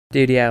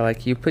Dude, yeah,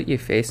 like you put your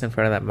face in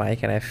front of that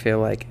mic, and I feel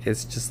like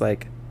it's just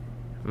like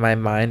my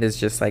mind is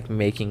just like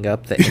making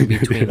up the in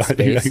between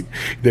space.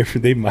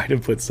 They might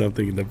have put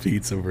something in the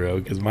pizza, bro,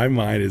 because my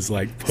mind is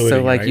like pudding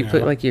So like right you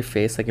put now. like your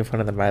face like in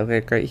front of the mic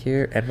like right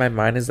here, and my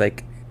mind is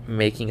like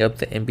making up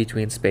the in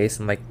between space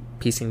and like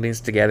piecing things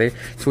together.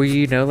 So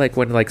like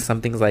when like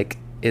something's like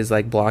is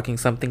like blocking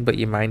something, but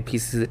your mind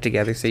pieces it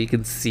together so you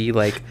can see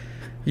like,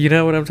 you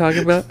know what I'm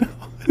talking about?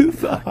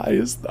 It's the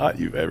highest thought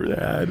you've ever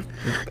had.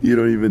 You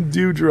don't even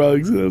do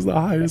drugs, and it was the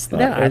highest thought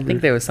No, ever. I think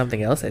there was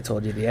something else I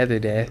told you the other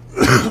day.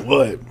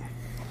 What?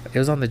 It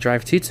was on the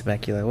drive to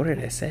Temecula. What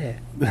did I say?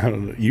 I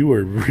don't know. You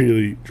were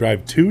really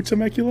drive to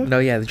Temecula? No,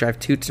 yeah, the drive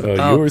to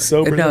Temecula. Oh, you were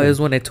sober No, then. it was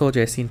when I told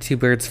you I seen two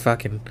birds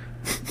fucking.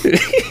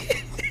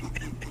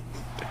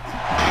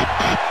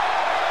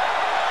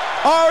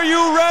 Are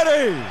you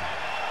ready?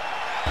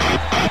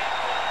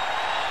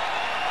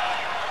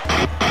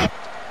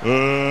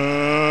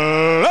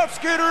 Let's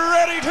get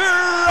ready to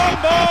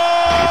rumble!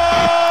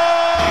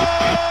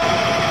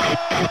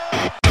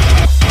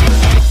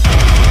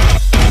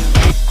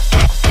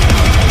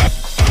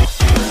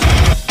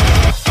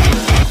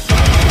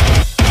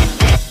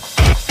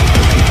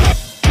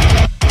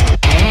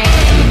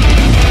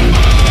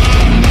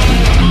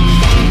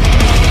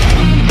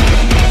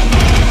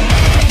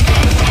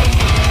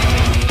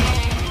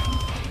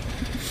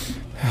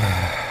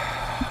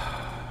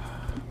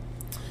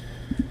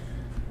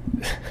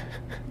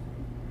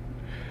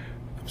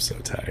 I'm so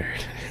tired.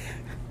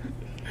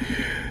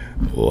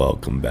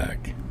 Welcome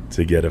back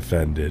to Get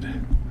Offended,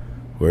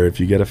 where if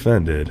you get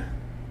offended,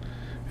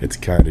 it's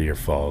kind of your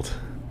fault.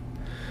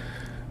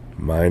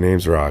 My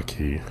name's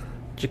Rocky.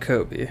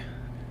 Jacoby.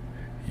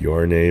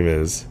 Your name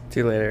is...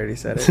 Too late, I already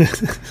said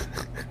it.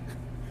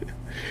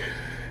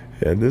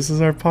 And this is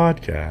our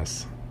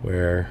podcast,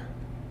 where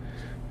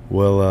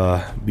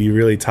we'll be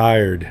really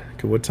tired.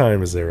 What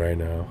time is it right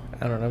now?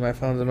 I don't know, my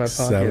phone's in my pocket,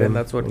 7? and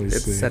that's what Let me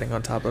it's see. setting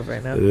on top of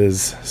right now. It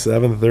is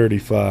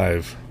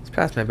 7:35. It's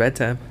past my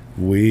bedtime.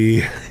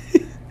 We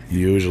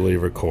usually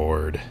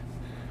record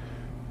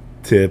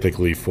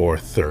typically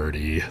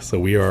 4:30, so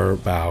we are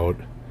about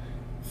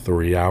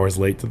 3 hours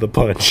late to the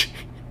punch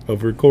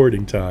of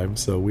recording time,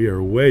 so we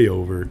are way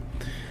over.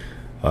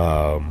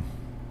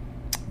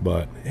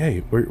 But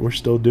hey, we're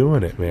still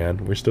doing it,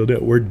 man.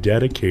 We're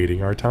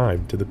dedicating our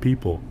time to the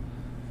people,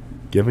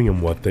 giving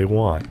them what they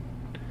want.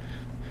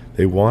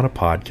 They want a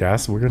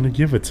podcast, we're gonna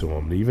give it to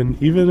them,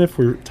 even if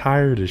we're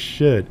tired as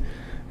shit.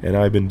 And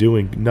I've been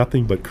doing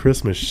nothing but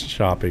Christmas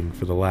shopping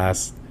for the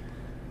last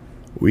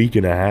week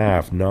and a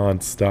half,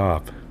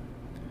 non-stop.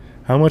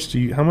 How much do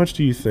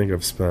you think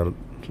I've spent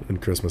in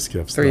Christmas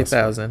gifts?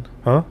 3,000.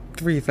 Huh?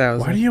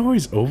 3,000. Why do you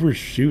always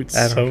overshoot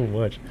I don't so know.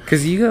 much?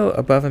 Because you go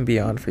above and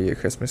beyond for your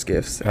Christmas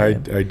gifts. I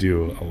And,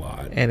 do a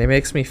lot. and it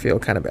makes me feel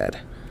kind of bad.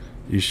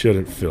 You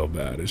shouldn't feel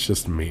bad. It's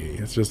just me.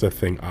 It's just a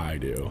thing I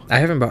do. I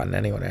haven't bought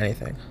anyone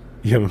anything.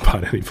 You haven't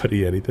bought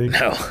anybody anything?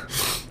 No.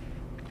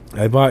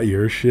 I bought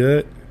your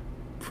shit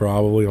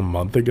probably a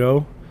month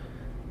ago,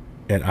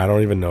 and I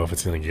don't even know if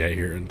it's gonna get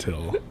here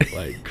until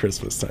like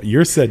Christmas time.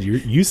 You said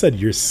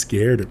you're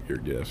scared of your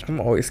gift. I'm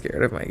always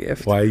scared of my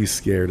gift. Why are you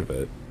scared of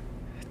it?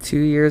 2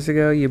 years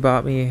ago, you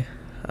bought me...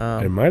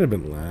 It might have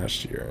been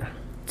last year.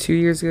 2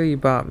 years ago, you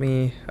bought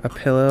me a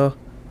pillow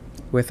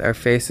with our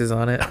faces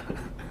on it.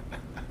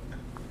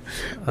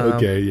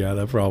 Okay, yeah,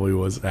 that probably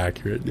was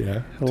accurate.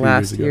 Yeah. 2 years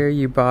Last ago. year,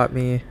 you bought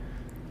me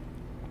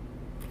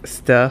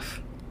stuff.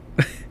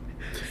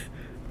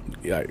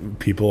 Yeah,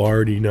 people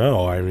already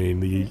know. I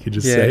mean, you could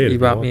just Yeah, say it. you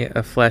if bought want. me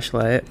a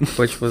fleshlight,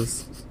 which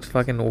was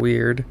fucking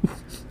weird.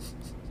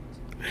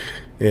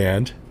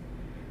 And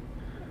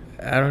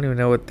I don't even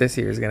know what this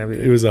year is gonna be.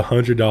 it was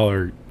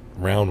 $100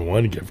 round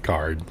one gift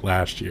card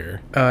last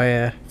year. Oh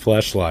yeah,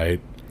 Fleshlight,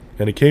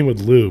 and it came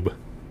with lube,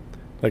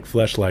 like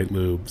Fleshlight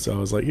lube. So I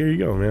was like, here you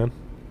go, man.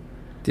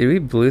 dude, we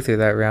blew through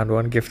that round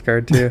one gift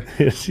card too.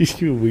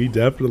 We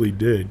definitely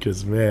did,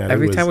 because man,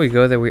 Every time we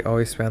go there, we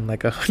always spend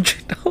like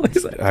 $100.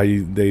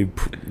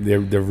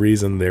 The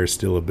reason they're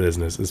still a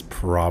business is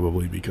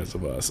probably because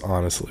of us.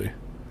 Honestly,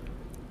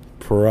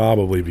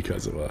 probably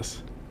because of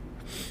us.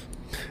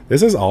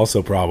 This is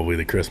also probably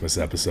the Christmas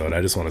episode.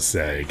 I just want to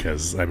say,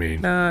 because I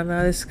mean, No,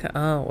 this.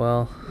 Oh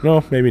well,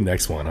 no, maybe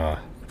next one, huh?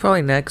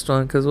 probably next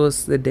one. Cause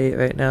what's the date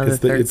right now? It's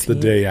The 13th. it's the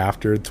day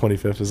after.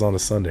 25th is on a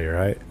Sunday,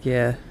 right?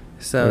 Yeah.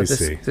 So Let me this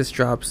see. this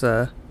drops.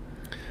 Day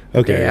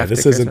Okay, yeah, after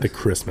this isn't the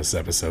Christmas. Christmas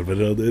episode, but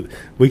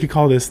we could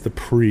call this the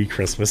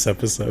pre-Christmas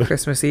episode.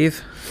 Christmas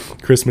Eve.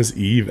 Christmas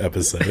Eve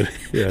episode.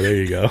 Yeah, there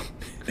you go.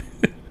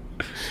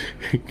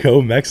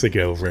 Go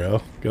Mexico,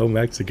 bro. Go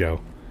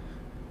Mexico.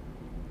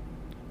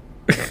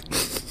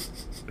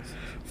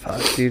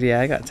 Fuck, dude.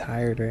 Yeah, I got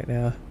tired right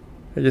now.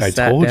 I just I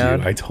sat told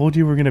down. you. I told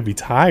you we're gonna be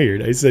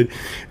tired. I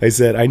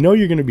said, I know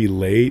you're gonna be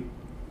late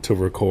to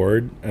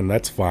record, and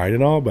that's fine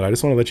and all, but I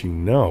just want to let you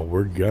know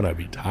we're gonna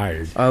be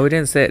tired. Oh, we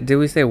didn't say. Did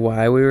we say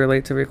why we were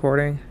late to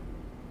recording?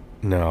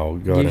 No,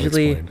 go ahead and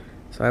Usually, explain.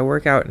 so I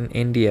work out in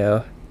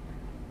Indio,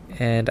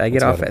 and I get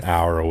It's off about at an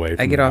hour away.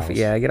 From I get the off. house.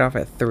 Yeah, I get off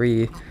at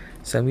 3,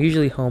 So I'm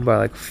usually home by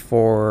like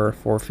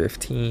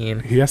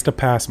 4:15. He has to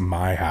pass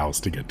my house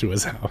to get to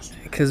his house.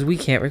 Because we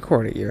can't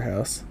record at your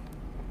house.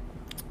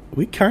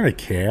 We kind of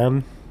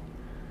can.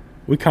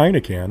 We kind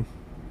of can.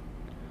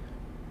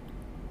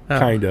 Oh.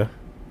 Kinda.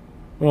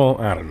 Well,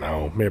 I don't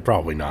know. Maybe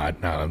probably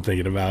not. Now that I'm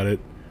thinking about it.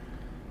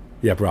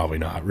 Yeah, probably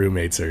not.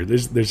 Roommates are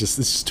there's just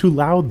it's just too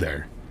loud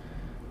there.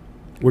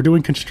 We're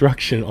doing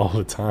construction all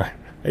the time.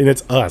 And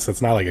it's us.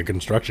 It's not like a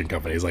construction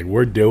company. It's like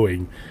we're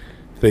doing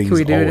things. Can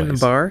we do always. it in the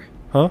bar?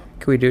 Huh?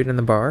 Can we do it in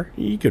the bar?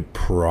 You could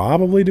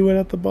probably do it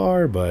at the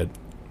bar, but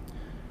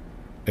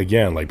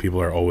again, like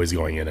people are always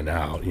going in and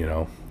out, you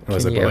know.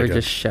 Unless Can I you put ever like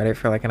just shut it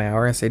for like an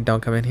hour and say,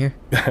 don't come in here?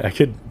 I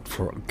could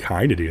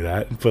kind of do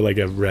that. Put like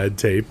a red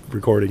tape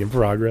recording in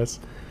progress.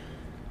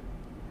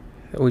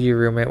 Would your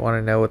roommate want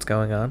to know what's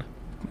going on?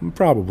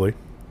 Probably.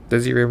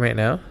 Does your roommate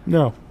know?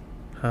 No.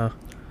 Huh.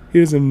 He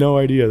has no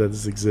idea that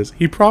this exists.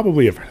 He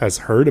probably has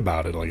heard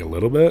about it like a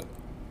little bit.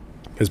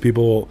 Because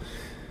people,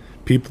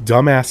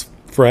 dumbass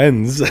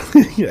friends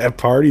at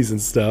parties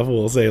and stuff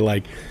will say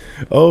like,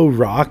 oh,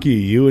 Rocky,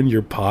 you and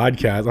your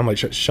podcast. I'm like,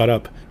 shut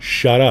up.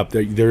 Shut up.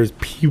 There's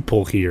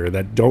people here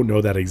that don't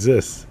know that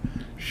exists.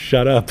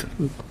 Shut up.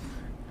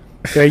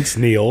 Thanks,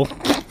 Neil.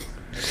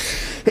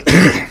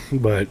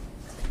 But,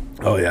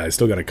 oh yeah, I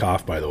still got a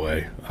cough, by the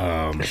way.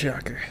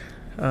 Shocker.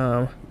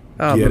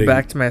 But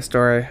back to my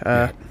story.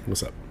 Yeah,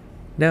 what's up?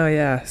 No,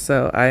 yeah.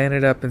 So I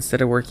ended up,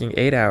 instead of working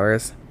 8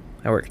 hours,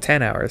 I worked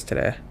 10 hours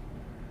today.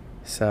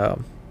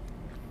 So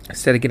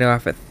instead of getting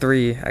off at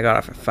 3, I got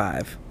off at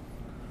 5.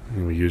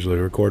 We usually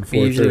record 4:30. We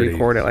usually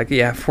record at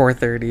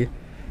 4:30.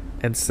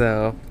 And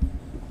so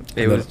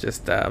it was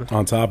just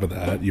on top of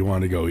that, you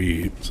wanted to go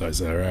eat. So I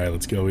said, all right,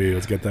 let's go eat.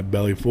 Let's get that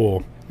belly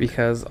full.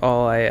 because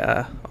all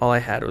I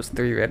had was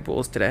 3 Red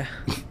Bulls today.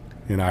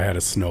 And I had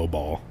a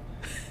snowball.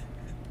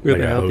 We're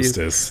like the a healthiest,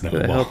 Hostess we're the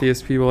snowball.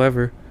 healthiest people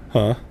ever.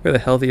 Huh? We're the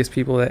healthiest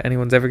people that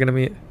anyone's ever gonna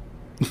meet.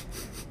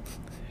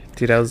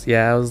 Dude, I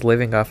was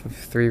living off of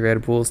 3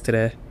 Red Bulls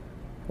today.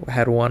 I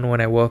had one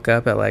when I woke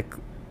up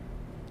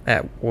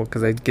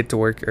because I get to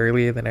work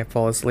early, then I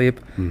fall asleep,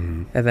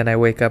 Mm-hmm. and then I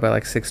wake up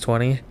at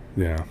 6:20.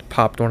 Yeah.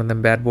 Popped one of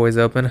them bad boys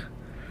open.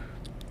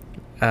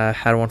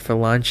 Had one for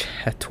lunch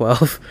at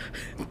 12,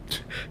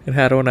 and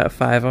had one at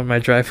 5 on my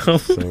drive home.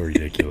 So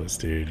ridiculous,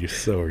 dude. You're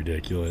so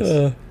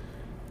ridiculous.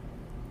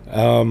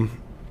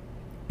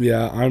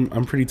 Yeah,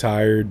 I'm pretty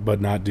tired,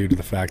 but not due to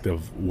the fact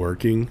of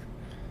working.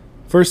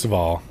 First of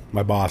all,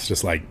 my boss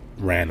just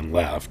ran and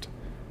left.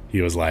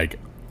 He was like,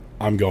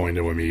 I'm going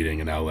to a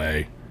meeting in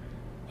LA.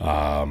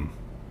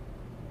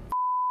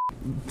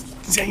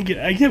 Dang it,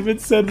 I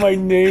haven't said my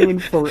name in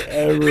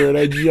forever, and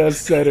I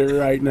just said it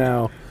right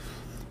now.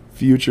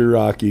 Future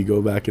Rocky, go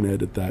back and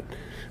edit that.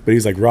 But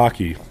he's like,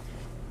 Rocky,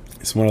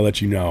 just want to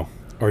let you know.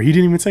 Or he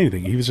didn't even say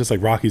anything. He was just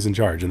like, Rocky's in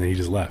charge, and then he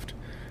just left.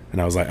 And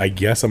I was like, I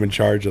guess I'm in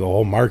charge of the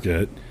whole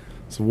market,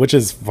 so which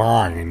is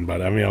fine.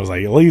 But I mean, I was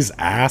like, at least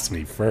ask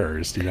me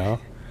first, you know?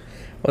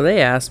 Well,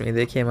 they asked me.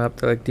 They came up.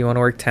 They're like, do you want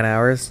to work 10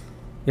 hours?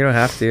 You don't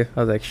have to. I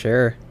was like,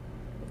 sure.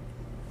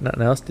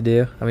 Nothing else to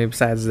do. I mean,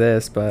 besides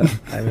this, but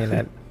I mean,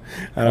 I don't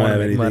wanna have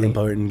make anything money.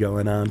 important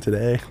going on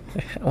today.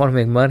 I want to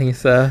make money,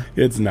 so.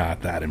 It's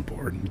not that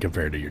important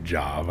compared to your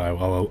job.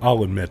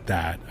 I'll admit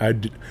that.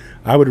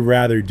 I would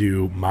rather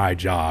do my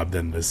job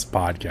than this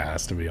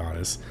podcast, to be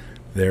honest.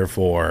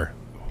 Therefore,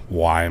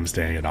 why I'm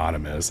staying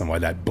anonymous and why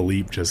that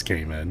bleep just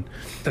came in.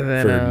 And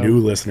then, For new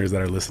listeners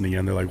that are listening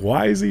in, they're like,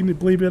 why is he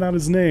bleeping out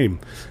his name?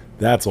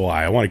 That's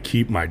why. I want to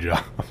keep my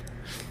job.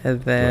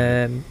 And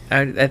then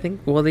I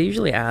think, well, they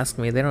usually ask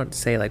me. They don't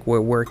say we're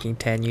working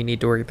 10. You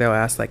need to work. They'll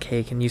ask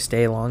hey, can you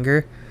stay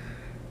longer?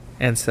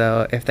 And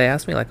so if they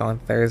ask me on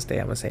Thursday,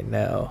 I'm gonna say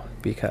no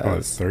because On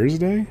a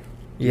Thursday?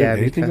 yeah,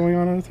 Anything because, going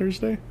on a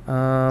Thursday?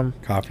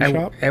 Coffee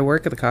shop? I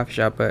work at the coffee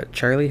shop, but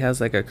Charlie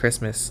has a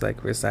Christmas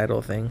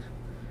recital thing,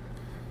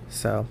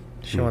 so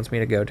she wants me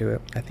to go to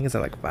it. I think it's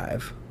at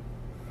 5.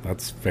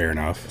 That's fair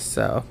enough.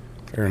 So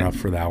Fair enough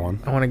for that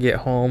one. I want to get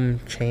home,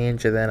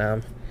 change, and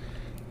then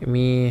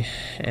me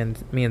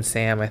and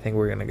Sam, I think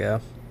we're gonna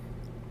go.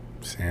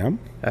 Sam?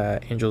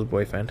 Angel's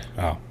boyfriend.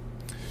 Oh.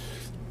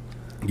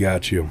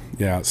 Got you.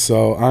 Yeah,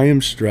 so I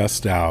am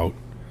stressed out.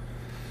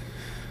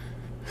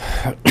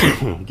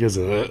 Gives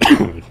a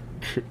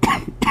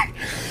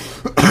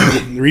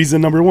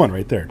reason number 1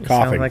 right there. You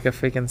Coughing. sound like a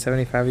freaking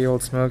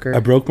 75-year-old smoker. I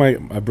broke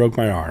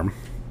my arm.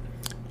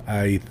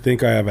 I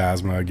think I have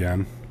asthma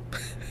again.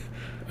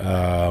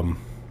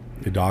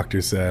 The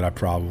doctor said I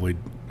probably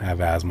have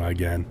asthma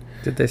again.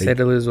 Did they say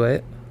to lose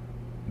weight?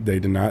 They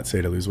did not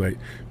say to lose weight.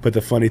 But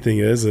the funny thing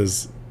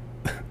is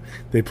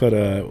they put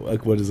a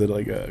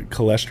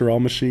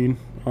cholesterol machine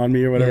on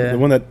me or whatever. Yeah. The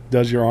one that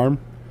does your arm.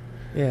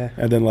 Yeah.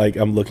 And then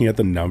I'm looking at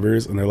the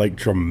numbers and they're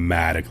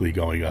dramatically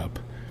going up.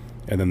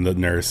 And then the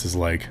nurse is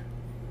like,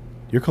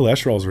 your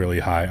cholesterol is really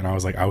high. And I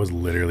was like, I was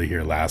literally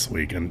here last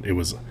week and it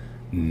was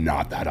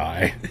not that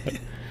high.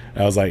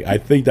 I was like, I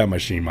think that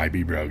machine might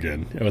be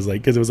broken. It was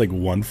because it was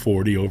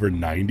 140 over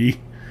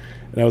 90.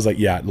 And I was like,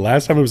 yeah,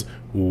 last time it was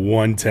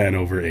 110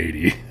 over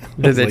 80.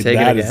 Did they take it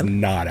That is again?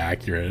 not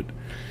accurate.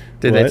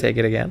 Did they What? take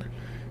it again?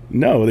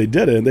 No, they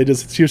didn't.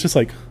 She was just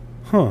like,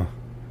 huh.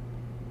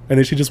 And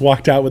then she just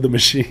walked out with the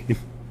machine.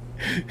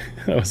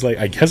 I was like,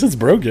 I guess it's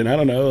broken. I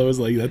don't know. I was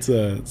like,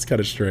 it's kind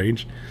of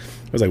strange.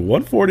 I was like,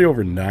 140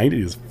 over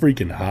 90 is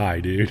freaking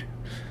high, dude.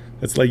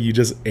 That's like you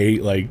just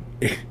ate like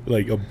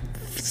a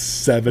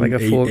 7,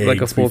 Like a 8 full- like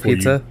a eggs full before you-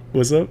 pizza?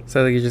 What's up?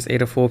 So like you just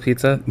ate a full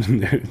pizza?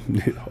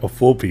 A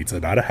full pizza,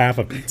 not a half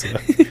a pizza,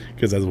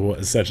 because that's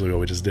essentially what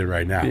we just did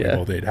right now. Yeah. We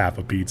both ate half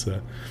a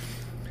pizza.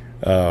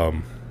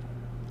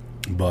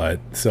 But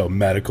so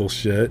medical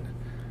shit,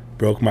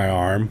 broke my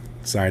arm,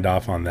 signed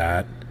off on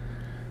that.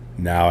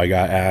 Now I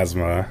got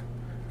asthma.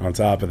 On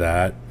top of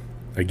that,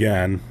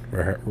 again,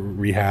 we're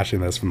rehashing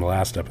this from the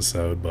last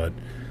episode, but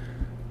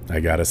I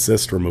got a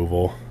cyst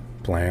removal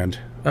planned.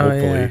 Oh,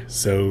 Hopefully yeah.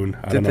 soon.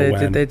 I don't know Did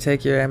when. they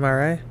take your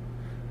MRI?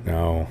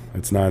 No,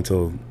 it's not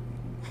until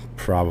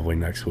probably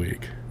next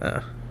week.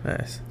 Oh,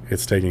 nice.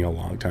 It's taking a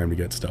long time to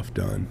get stuff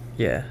done.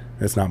 Yeah.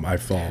 It's not my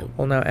fault.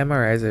 Well, no,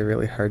 MRIs are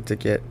really hard to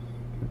get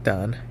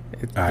done.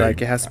 It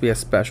has to be a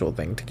special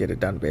thing to get it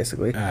done,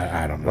 basically.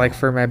 I don't know. Like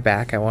for my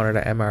back, I wanted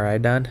an MRI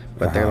done,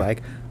 but they're Uh-huh.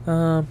 like,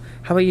 how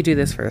about you do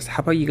this first? How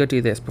about you go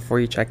do this before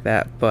you check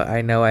that? But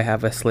I know I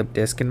have a slip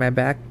disc in my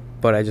back,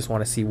 but I just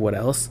want to see what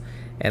else,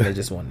 and they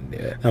just want to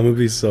do it. I'm gonna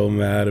be so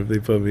mad if they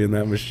put me in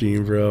that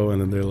machine, bro.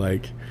 And then they're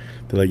like,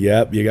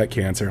 yep, you got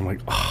cancer. I'm like,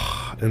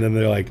 ah. And then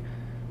they're like,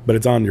 but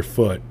it's on your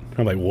foot.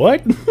 I'm like,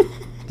 what?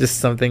 Just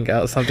something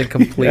else, something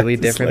completely Yeah,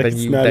 it's different like, than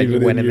it's you not that you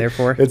even went in your- there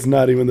for. It's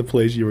not even the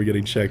place you were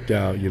getting checked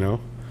out, you know?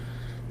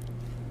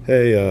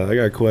 Hey, I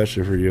got a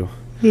question for you.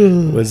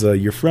 Was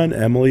your friend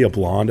Emily a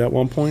blonde at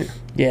one point?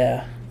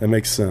 Yeah. That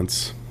makes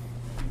sense.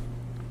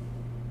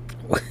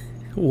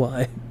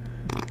 Why?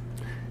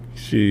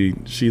 She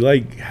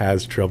like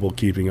has trouble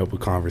keeping up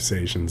with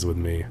conversations with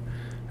me,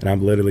 and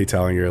I'm literally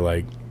telling her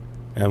like,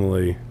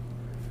 Emily,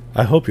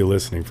 I hope you're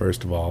listening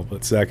first of all,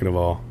 but second of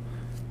all,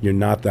 you're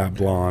not that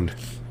blonde.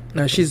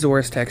 No, she's the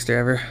worst texter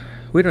ever.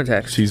 We don't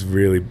text. She's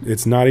really.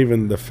 It's not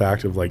even the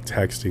fact of like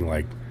texting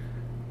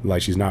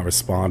like she's not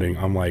responding.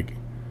 I'm like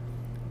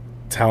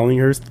telling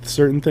her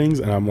certain things,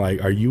 and I'm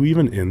like, are you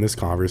even in this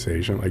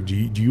conversation? Like, do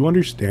you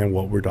understand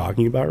what we're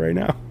talking about right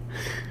now?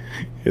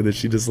 And then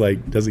she just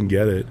like doesn't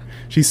get it.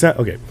 She sent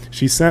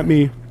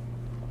me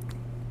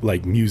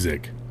like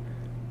music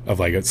of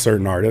like a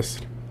certain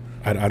artist.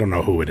 I don't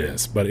know who it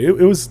is, but it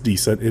was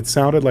decent. It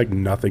sounded like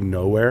Nothing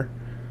Nowhere,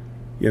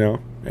 you know.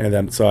 And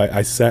then so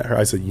I sent her.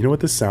 I said, you know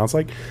what this sounds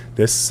like?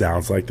 This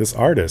sounds like this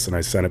artist. And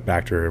I sent it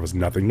back to her. It was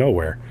Nothing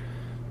Nowhere.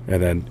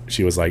 And then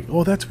she was like,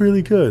 oh, that's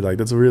really good. Like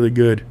that's a really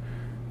good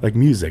like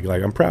music.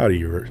 Like I'm proud of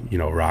you, you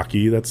know,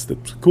 Rocky. That's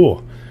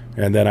cool.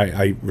 And then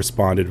I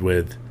responded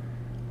with,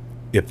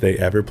 if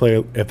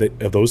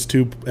those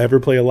two ever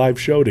play a live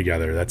show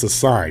together, that's a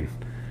sign.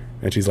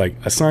 And she's like,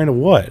 a sign of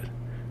what?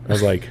 I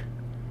was like,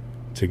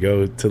 to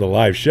go to the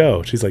live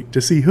show. She's like,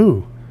 to see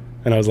who?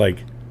 And I was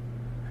like,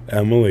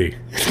 Emily,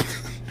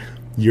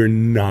 you're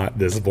not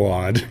this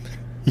blonde.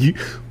 You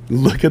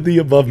look at the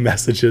above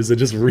messages and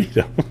just read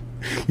them.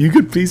 You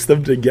could piece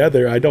them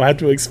together. I don't have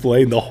to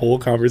explain the whole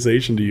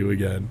conversation to you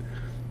again.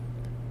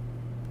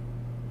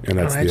 And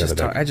that's I the just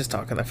other talk. I just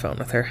talk on the phone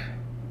with her.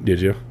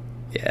 Did you?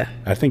 Yeah.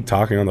 I think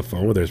talking on the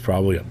phone with her is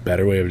probably a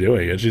better way of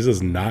doing it. She's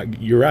just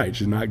not. You're right.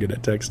 She's not good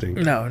at texting.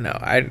 No.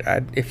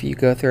 I if you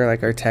go through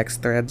like our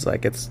text threads,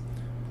 like it's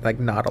like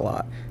not a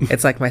lot.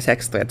 It's like my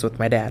text threads with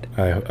my dad.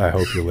 I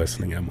hope you're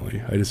listening,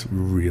 Emily. I just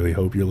really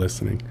hope you're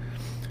listening.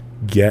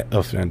 Get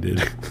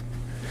offended.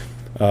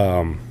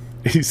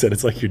 You said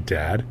it's like your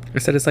dad? I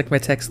said it's like my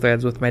text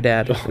threads with my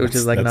dad, which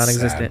is like that's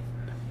non-existent.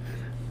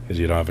 Because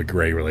you don't have a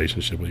great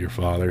relationship with your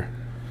father.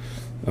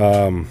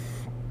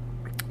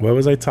 What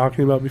was I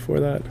talking about before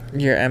that?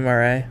 Your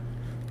MRI.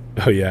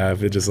 Oh yeah,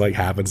 if it just like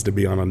happens to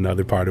be on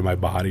another part of my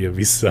body, it'd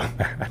be so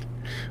mad.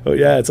 Oh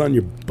yeah, it's on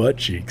your butt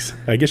cheeks.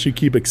 I guess you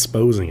keep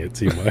exposing it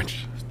too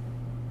much.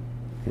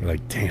 We're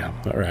like, damn,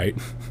 all right.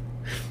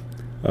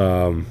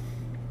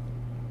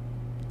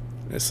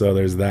 So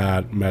there's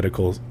that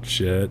medical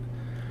shit.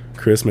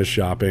 Christmas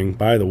shopping.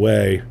 By the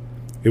way,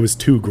 it was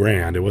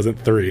 $2,000. It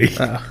wasn't $3,000.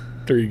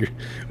 Oh.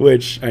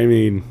 Which, I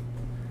mean,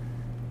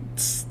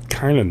 it's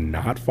kind of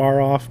not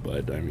far off,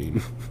 but I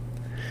mean,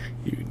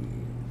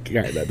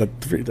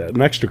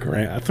 an extra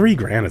grand,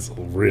 $3,000 is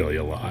really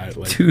a lot.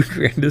 Like,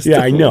 $2,000 is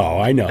yeah, still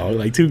I know.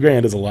 Like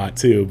 $2,000 is a lot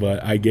too,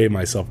 but I gave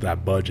myself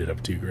that budget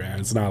of $2,000.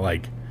 It's not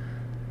like,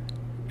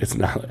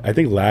 I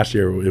think last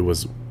year it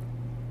was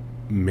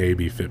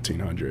maybe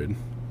 $1,500.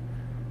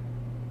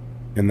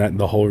 And that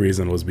the whole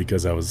reason was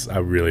because I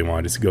really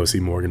wanted to go see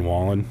Morgan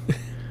Wallen,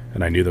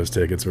 and I knew those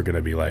tickets were going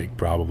to be like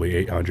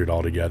probably $800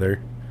 altogether.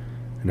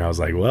 And I was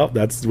like, well,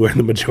 that's where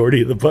the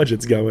majority of the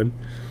budget's going.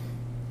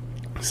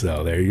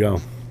 So there you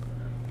go.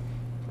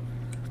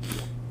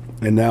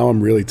 And now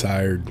I'm really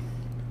tired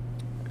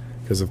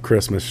because of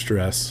Christmas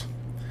stress,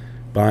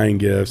 buying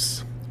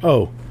gifts.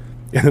 Oh,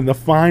 and then the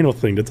final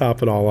thing to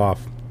top it all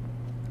off,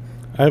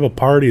 I have a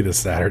party this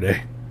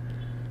Saturday,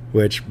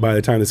 which by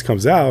the time this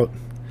comes out,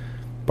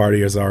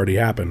 party has already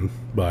happened,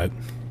 but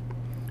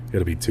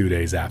It'll be 2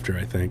 days after,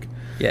 I think.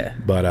 Yeah.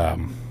 But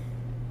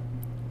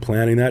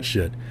planning that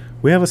shit.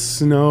 We have a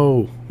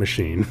snow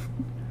machine.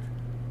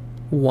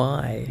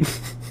 Why?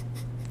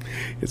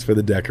 It's for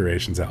the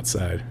decorations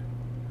outside.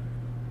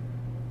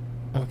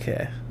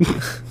 Okay.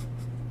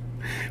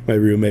 My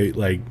roommate,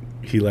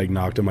 he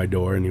knocked on my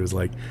door and he was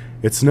like,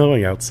 "It's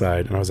snowing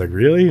outside." And I was like,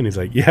 "Really?" And he's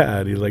like, "Yeah."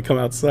 And he's like, "Come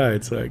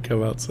outside." So I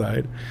come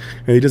outside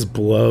and he just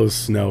blows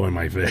snow in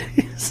my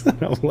face.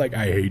 And I'm like,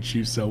 "I hate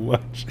you so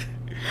much."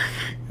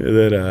 And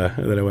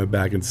then I went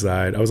back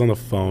inside. I was on the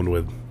phone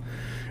with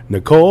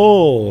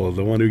Nicole,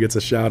 the one who gets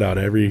a shout out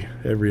every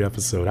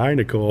episode. Hi,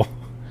 Nicole.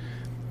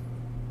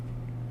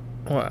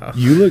 Wow.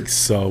 You look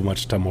so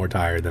much more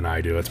tired than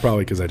I do. It's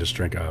probably because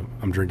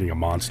I'm drinking a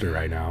Monster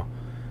right now.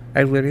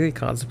 I literally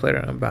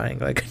contemplated on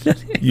buying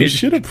You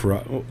should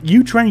have.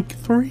 You drank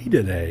 3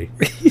 today.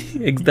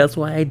 That's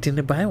why I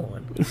didn't buy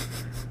one.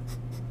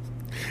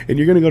 And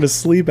you're gonna go to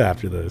sleep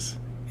after this.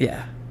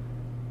 Yeah.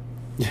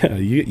 Yeah,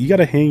 you got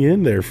to hang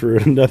in there for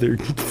another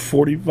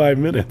 45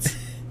 minutes.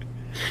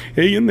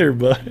 Hang in there,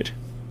 bud.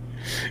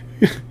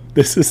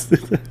 This is.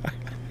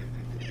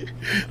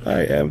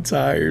 I am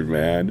tired,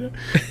 man.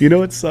 You know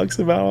what sucks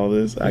about all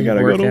this? I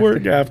gotta go to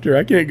work after.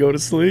 I can't go to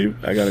sleep.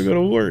 I gotta go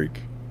to work.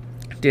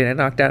 Dude, I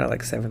knocked out at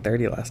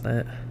 7:30 last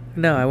night.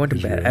 No, I went to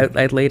bed.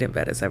 I laid in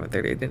bed at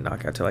 7:30. I didn't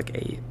knock out till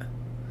 8.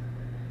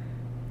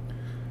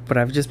 But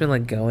I've just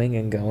been going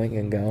and going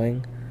and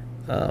going.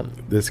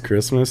 This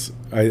Christmas,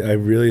 I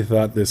really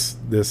thought this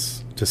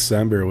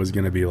December was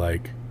gonna be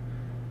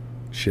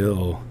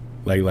chill.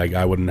 Like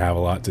I wouldn't have a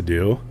lot to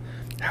do.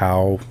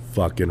 How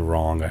fucking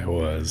wrong I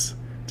was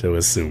to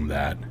assume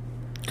that.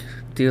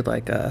 Dude,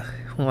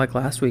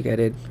 last week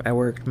I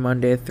worked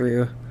Monday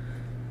through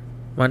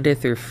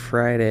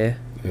Friday.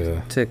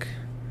 Yeah. I think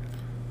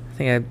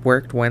I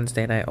worked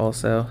Wednesday night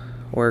also,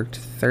 worked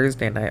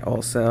Thursday night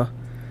also,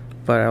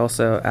 but I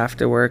also,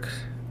 after work,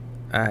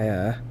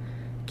 I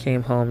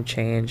came home,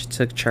 changed,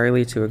 took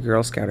Charlie to a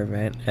Girl Scout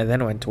event, and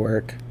then went to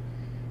work,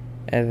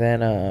 and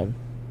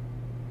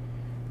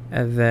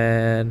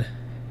then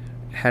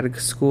had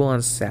school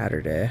on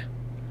Saturday.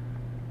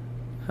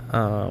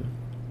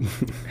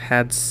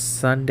 Had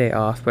Sunday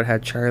off, but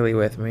had Charlie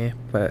with me,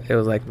 but it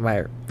was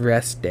my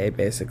rest day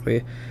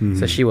basically. Mm-hmm.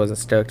 So she wasn't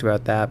stoked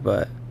about that,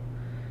 but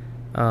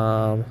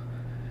and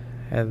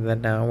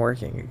then now I'm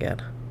working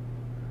again.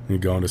 You're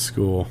going to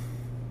school.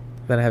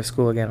 Then I have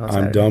school again on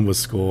Saturday. I'm done with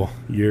school.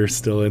 You're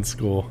still in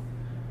school.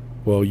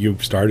 Well, you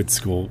started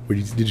school.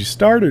 Did you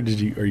start, or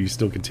are you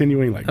still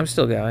continuing? I'm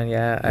still going.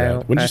 Yeah.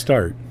 When did you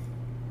start?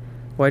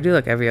 Well, I do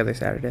every other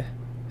Saturday.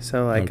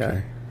 So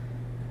okay.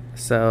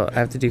 So I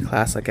have to do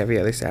class every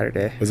other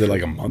Saturday. Was it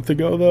a month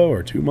ago though,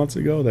 or 2 months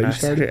ago that you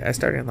started? I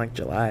started in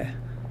July.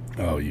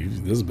 Oh,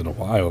 this has been a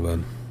while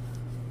then.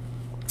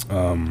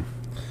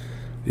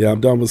 Yeah,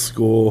 I'm done with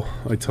school.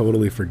 I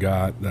totally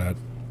forgot that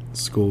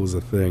school is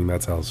a thing.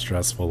 That's how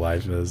stressful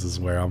life is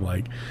where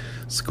I'm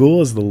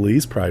school is the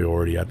least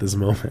priority at this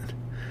moment.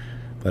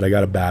 But I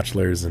got a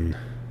bachelor's in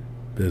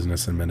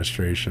business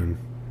administration.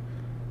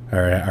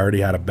 I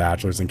already had a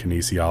bachelor's in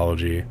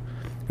kinesiology.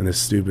 And the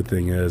stupid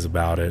thing is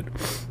about it,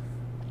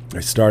 I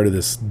started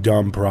this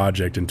dumb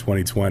project in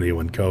 2020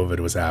 when COVID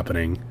was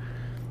happening.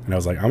 And I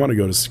was I'm going to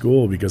go to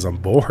school because I'm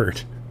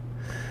bored.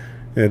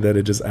 And then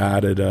it just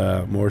added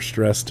more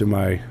stress to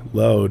my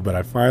load. But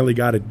I finally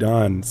got it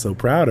done. So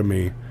proud of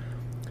me.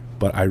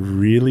 But I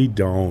really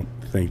don't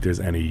think there's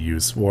any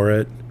use for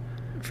it.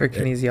 For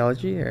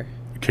kinesiology or?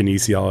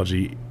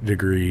 Kinesiology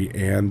degree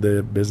and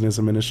the business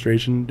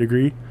administration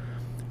degree.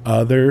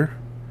 Other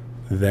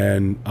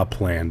than a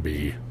plan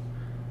B.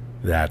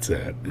 That's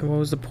it. What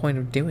was the point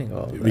of doing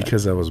all of that?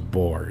 Because I was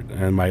bored.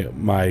 And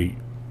my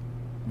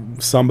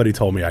somebody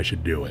told me I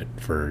should do it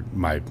for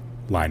my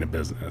line of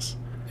business.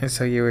 And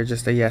so you were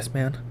just a yes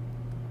man?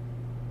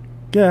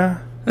 Yeah.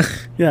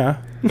 Yeah.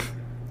 A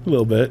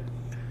little bit.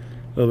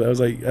 I was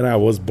and I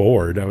was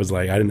bored. I was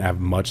I didn't have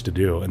much to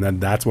do. And then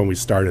that's when we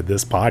started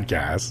this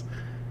podcast.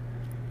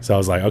 So I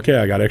was okay,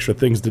 I got extra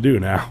things to do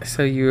now.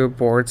 So you were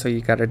bored, so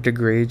you got a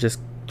degree just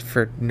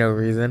for no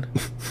reason?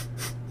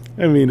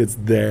 I mean, it's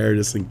there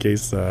just in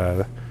case,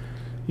 let's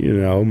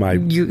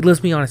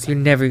be honest, you're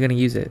never going to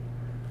use it.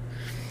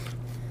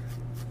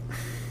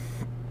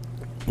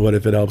 What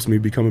if it helps me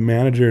become a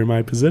manager in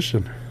my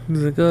position?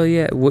 It's oh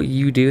yeah, what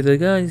you do?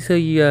 So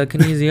you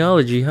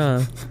kinesiology,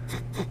 huh?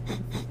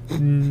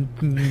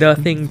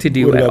 Nothing to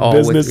do at all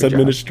with your business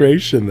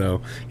administration,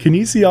 though.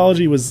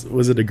 Kinesiology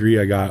was a degree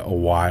I got a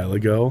while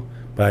ago,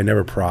 but I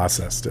never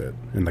processed it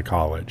in the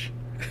college.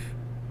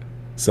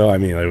 So, I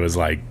mean, it was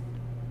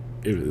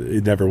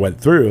it never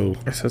went through.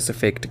 So it's a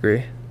fake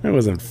degree. It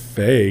wasn't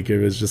fake. It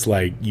was just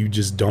you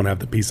just don't have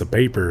the piece of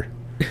paper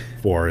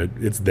for it.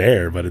 It's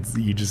there, but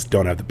you just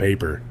don't have the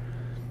paper.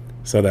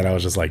 So then I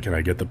was just can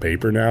I get the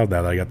paper now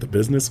that I got the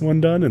business one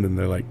done? And then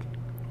they're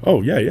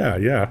oh,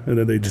 yeah. And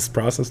then they just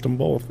processed them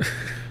both.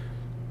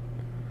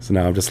 So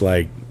now I'm just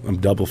I'm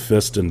double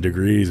fisting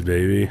degrees,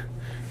 baby. And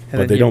but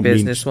then they your don't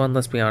business one,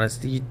 let's be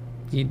honest, you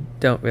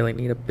don't really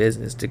need a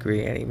business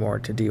degree anymore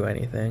to do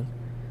anything.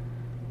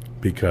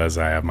 because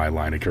I have my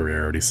line of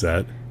career already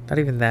set. Not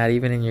even that.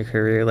 Even in your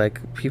career,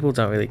 like, people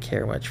don't really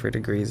care much for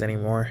degrees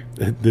anymore.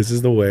 This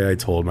is the way I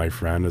told my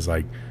friend, is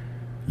like,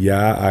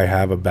 yeah, I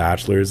have a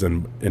bachelor's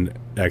in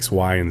X,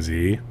 Y, and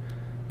Z,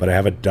 but I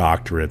have a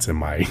doctorate in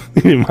my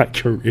in my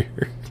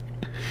career.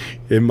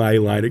 In my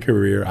line of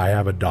career, I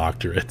have a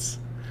doctorate.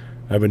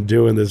 I've been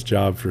doing this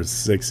job for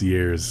 6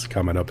 years,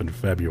 coming up in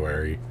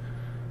February.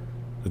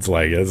 It's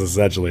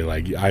essentially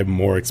like I have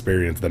more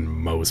experience than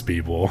most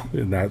people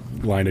in that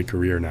line of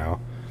career now.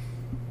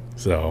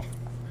 So,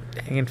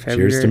 Dang, in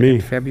February, cheers to me.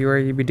 In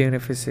February, you'd be doing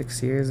it for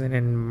 6 years, and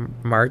in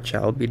March,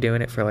 I'll be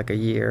doing it for like a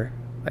year,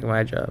 like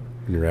my job.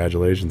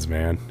 Congratulations,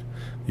 man.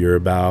 You're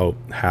about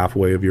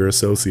halfway of your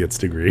associate's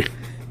degree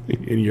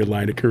in your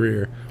line of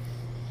career.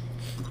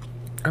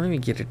 I don't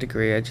even get a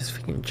degree. I just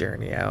freaking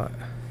journey out.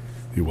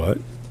 You what?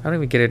 I don't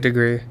even get a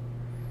degree.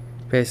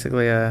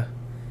 Basically, I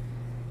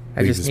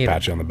They just need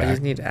pat you on the I back.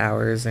 just need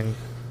hours, and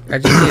I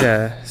just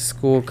need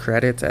school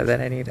credits, and then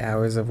I need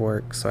hours of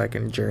work so I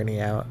can journey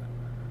out.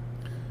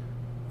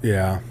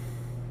 Yeah.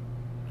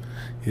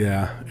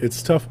 Yeah,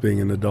 it's tough being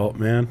an adult,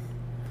 man.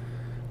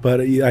 But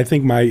I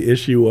think my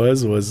issue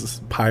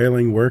was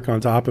piling work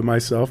on top of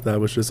myself that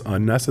was just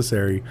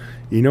unnecessary.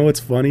 You know what's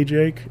funny,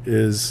 Jake,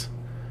 is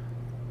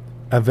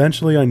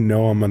eventually I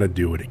know I'm going to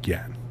do it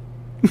again.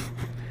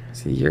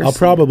 See, I'll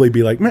probably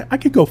be like, man, I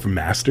could go for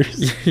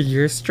masters.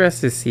 your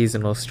stress is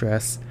seasonal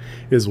stress.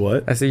 Is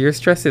what? I say your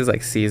stress is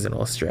like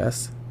seasonal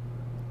stress.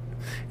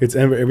 It's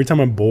every time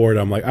I'm bored,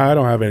 I'm like, I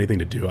don't have anything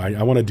to do.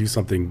 I want to do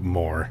something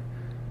more.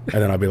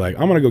 And then I'll be like,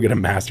 I'm going to go get a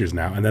master's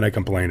now. And then I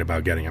complain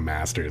about getting a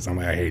master's. I'm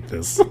like, I hate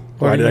this.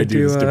 Why did I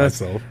do this to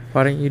myself?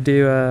 Why don't you do,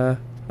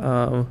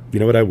 You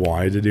know what I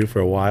wanted to do for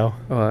a while?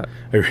 what?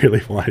 I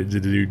really wanted to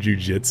do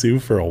jujitsu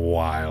for a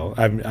while.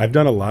 I've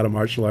done a lot of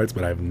martial arts,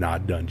 but I've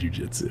not done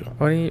jujitsu.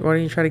 Why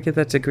don't you try to get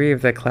that degree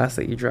of that class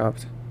that you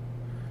dropped?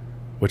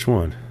 Which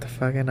one? The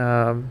fucking,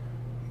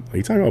 Are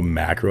you talking about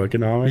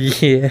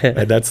macroeconomics? yeah.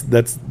 And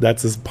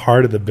that's as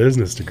part of the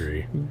business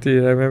degree.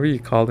 Dude, I remember you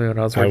called me when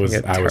I was I working was-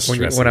 at I was when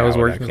stressing I was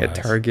out with that working at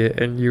class. Target,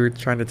 and you were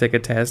trying to take a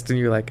test, and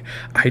you're like,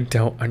 I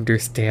don't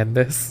understand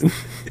this.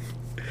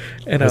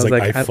 And I was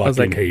like, I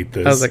fucking hate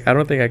this. I was like, I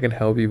don't think I can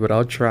help you, but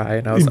I'll try.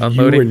 And I was You were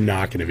unloading.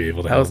 not going to be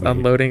able to I help was me.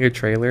 unloading a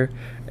trailer,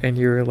 and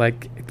you were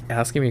like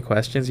asking me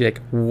questions. You're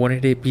like,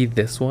 wouldn't it be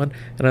this one?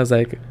 And I was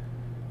like,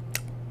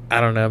 I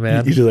don't know,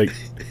 man. You're like,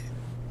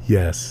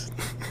 yes.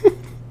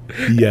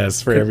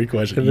 Yes, for every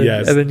question. And then,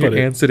 Yes. and then you put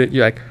it. answered it.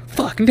 You're like,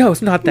 fuck, no,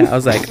 it's not that. I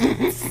was like,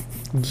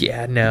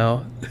 yeah,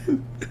 no.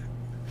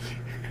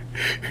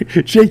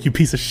 Jake, you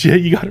piece of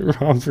shit. You got it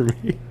wrong for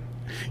me.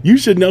 You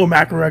should know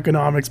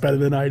macroeconomics better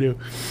than I do.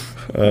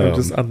 I'm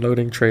just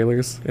unloading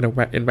trailers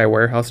in my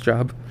warehouse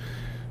job.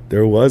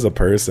 There was a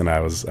person I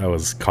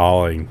was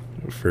calling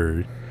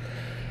for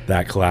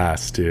that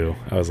class too.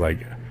 I was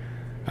like,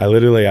 I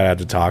had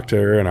to talk to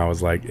her, and I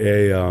was like,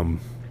 hey,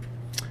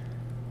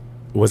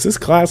 was this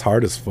class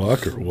hard as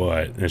fuck or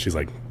what? And she's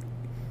like,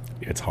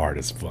 it's hard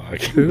as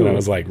fuck. And I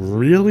was like,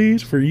 really?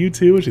 For you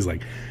too? And she's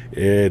like,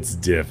 it's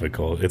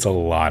difficult. It's a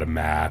lot of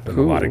math and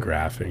a lot of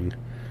graphing.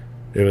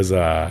 It was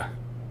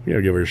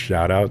give her a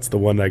shout out. It's the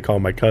one I call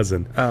my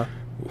cousin,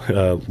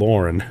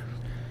 Lauren.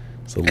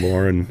 So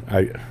Lauren,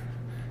 I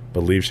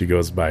believe she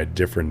goes by a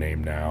different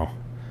name now.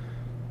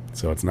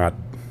 So it's not,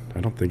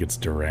 I don't think it's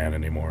Duran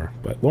anymore,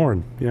 but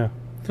Lauren, yeah.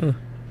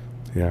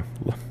 Yeah.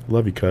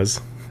 Love you,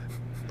 cuz.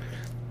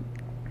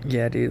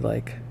 Yeah, dude,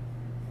 like,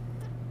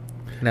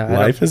 no,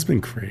 Life has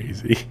been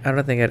crazy. I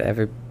don't think I'd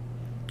ever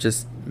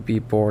just be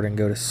bored and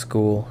go to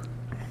school.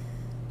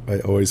 I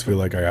always feel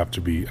like I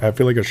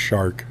feel like a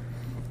shark.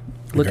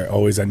 Look-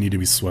 I need to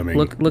be swimming.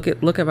 Look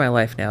at my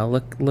life now.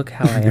 Look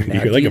how I am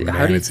now. You're like a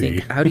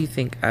manatee. How do you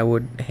think I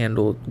would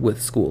handle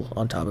with school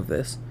on top of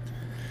this?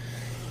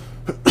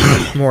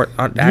 More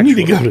on you need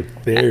to go to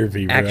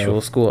therapy, bro.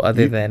 actual school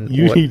other than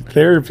you what, need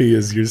therapy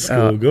as your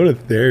school. Go to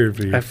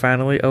therapy. I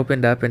finally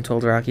opened up and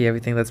told Rocky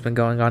everything that's been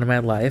going on in my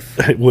life.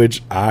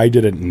 Which I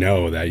didn't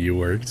know that you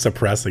were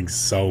suppressing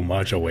so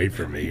much away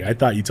from me. I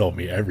thought you told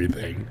me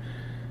everything.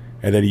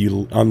 And then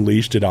you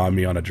unleashed it on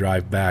me on a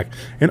drive back.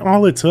 And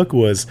all it took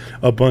was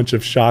a bunch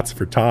of shots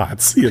for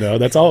tots. You know,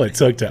 that's all it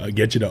took to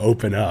get you to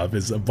open up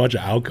is a bunch of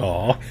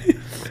alcohol.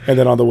 And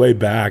then on the way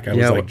back, I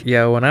was like,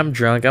 when I'm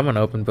drunk, I'm an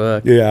open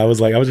book. yeah, I was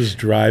just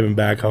driving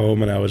back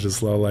home, and I was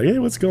just like, hey,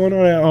 what's going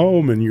on at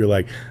home? And you're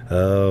like,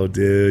 oh,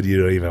 dude, you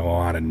don't even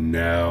want to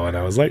know. And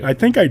I was like, I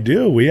think I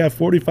do. We have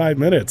 45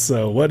 minutes.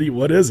 So what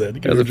is it?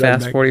 It was a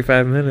fast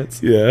 45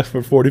 minutes. Yeah,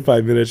 for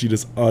 45 minutes, you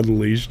just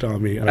unleashed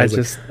on me. And I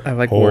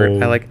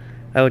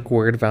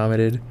word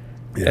vomited.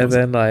 Yeah, And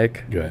then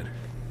like, good.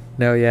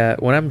 no, yeah,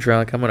 when I'm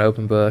drunk, I'm an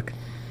open book.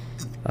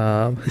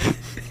 I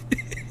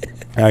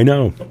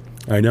know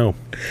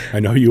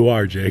you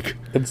are, Jake.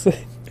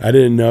 I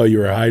didn't know you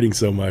were hiding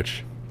so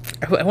much.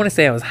 I want to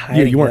say I was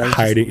hiding. You but I weren't was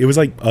hiding. It was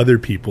like other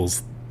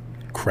people's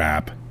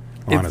crap,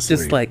 honestly.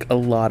 It's just like a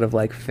lot of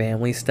like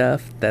family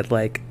stuff that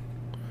like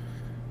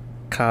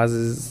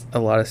causes a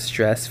lot of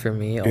stress for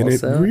me and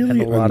also. it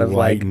really and a lot of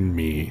like enlightened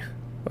me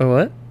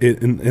What?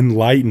 It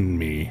enlightened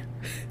me,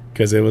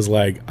 because it was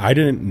like, I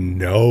didn't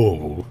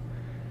know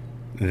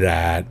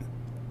that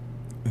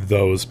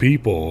those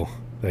people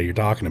that you're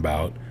talking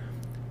about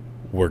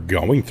were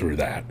going through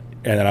that.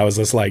 And then I was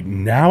just like,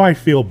 now I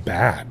feel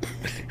bad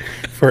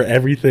for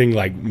everything,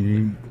 like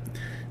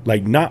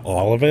not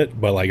all of it,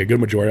 but like a good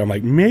majority. I'm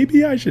like,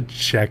 maybe I should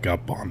check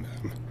up on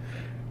them.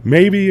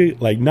 Maybe,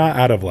 like, not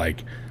out of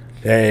like,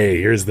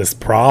 hey, here's this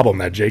problem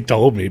that Jake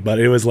told me, but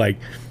it was like,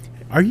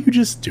 are you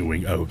just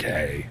doing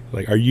okay?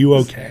 Like, are you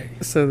okay?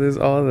 So there's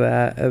all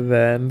that,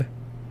 and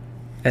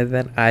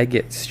then I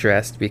get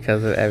stressed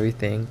because of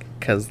everything,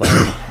 because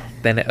like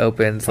then it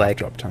opens like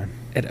Drop time.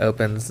 it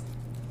opens,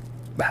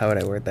 how would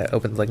I word that?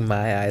 Opens like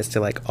my eyes to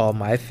like all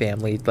my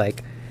family,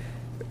 like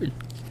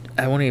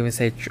I won't even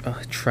say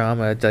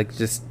trauma, like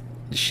just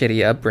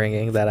shitty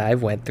upbringing that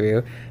I've went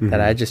through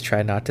that I just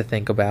try not to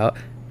think about.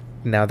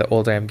 Now the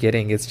older I'm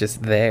getting, it's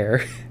just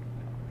there.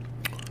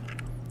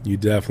 You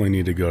definitely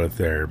need to go to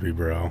therapy,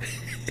 bro.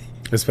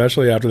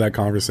 Especially after that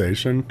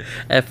conversation.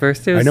 At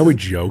first it was, I know we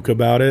joke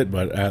about it,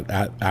 but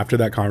after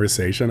that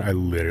conversation, I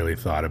literally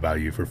thought about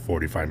you for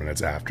 45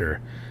 minutes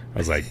after. I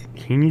was like,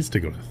 he needs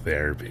to go to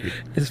therapy.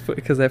 it's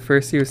because at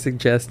first you were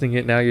suggesting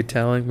it, now you're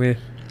telling me.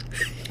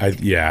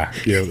 Yeah.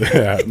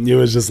 It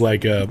was just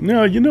like,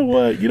 no, you know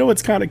what? You know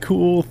what's kind of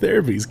cool?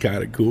 Therapy's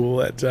kind of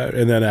cool.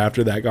 And then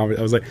after that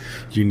conversation, I was like,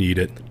 you need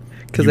it.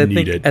 Because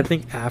I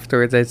think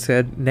afterwards I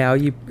said, now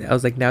you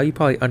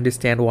probably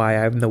understand why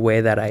I'm the way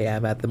that I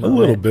am at the moment.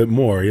 A little bit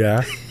more,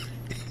 yeah.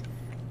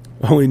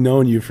 Only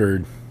known you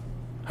for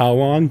how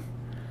long?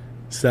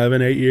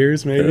 7, 8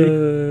 years, maybe?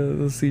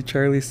 Let's see,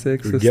 Charlie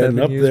 6 We're or getting 7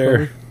 up years.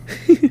 there.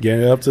 Probably.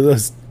 Getting up to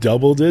those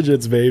double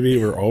digits,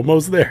 baby. We're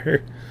almost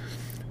there.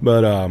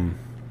 But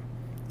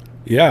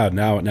yeah,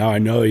 now I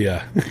know you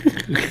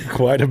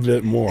quite a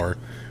bit more.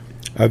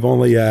 I've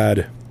only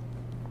had,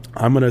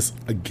 I'm gonna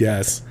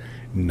guess,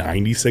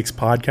 96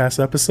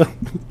 podcast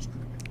episodes.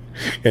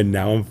 And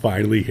now I'm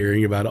finally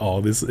hearing about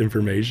all this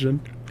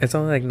information. It's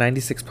only like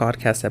 96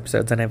 podcast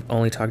episodes, and I've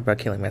only talked about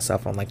killing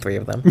myself on like 3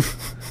 of them.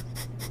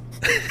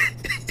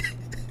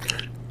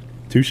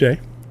 Touche.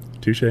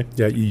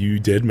 Yeah, you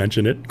did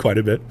mention it quite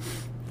a bit.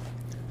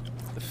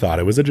 Thought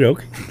it was a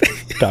joke.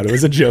 Thought it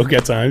was a joke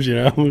at times, you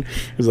know.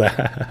 It was like,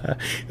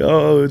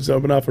 oh,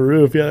 jumping off a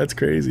roof. Yeah, that's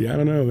crazy. I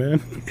don't know,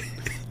 man.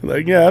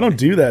 Like, yeah, I don't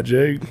do that,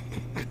 Jake.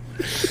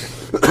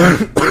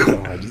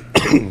 Oh, I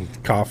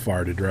just cough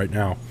farted right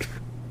now.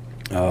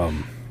 Oh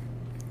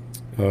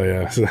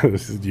yeah. So,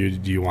 do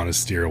you want to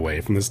steer away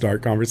from this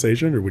dark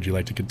conversation, or would you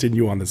like to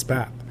continue on this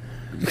path?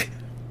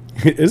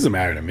 It doesn't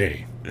matter to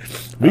me.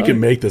 We can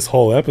make this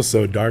whole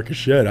episode dark as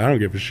shit. I don't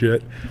give a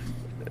shit.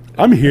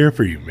 I'm here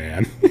for you,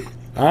 man.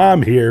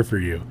 I'm here for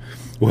you.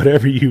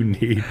 Whatever you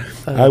need,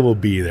 I will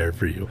be there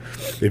for you.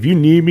 If you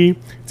need me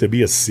to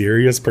be a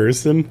serious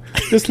person,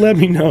 just let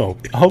me know.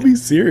 I'll be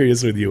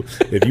serious with you.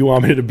 If you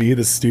want me to be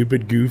the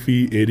stupid,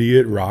 goofy,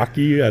 idiot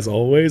Rocky, as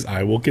always,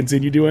 I will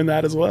continue doing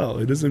that as well.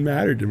 It doesn't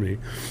matter to me.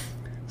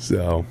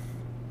 So,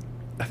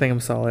 I think I'm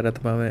solid at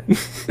the moment.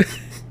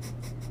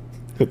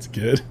 that's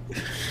good.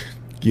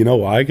 You know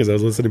why? Because I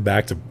was listening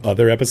back to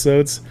other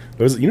episodes.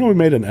 We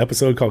made an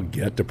episode called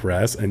Get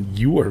Depressed, and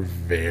you were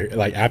very,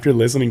 like, after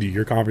listening to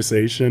your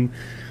conversation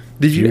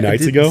a few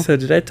nights ago. So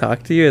did I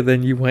talk to you, and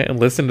then you went and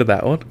listened to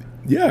that one?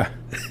 Yeah.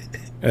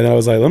 And I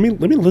was like, let me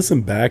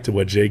listen back to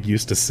what Jake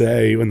used to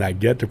say in that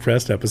Get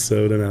Depressed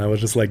episode, and then I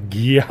was just like,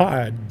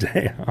 God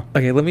damn.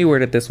 Okay, let me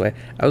word it this way.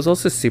 I was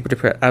also super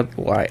depressed.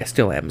 I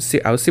still am.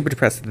 I was super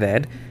depressed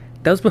then.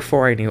 That was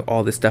before I knew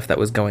all this stuff that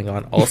was going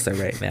on also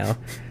right now.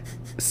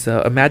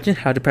 So imagine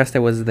how depressed I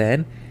was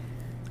then,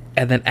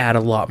 and then add a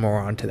lot more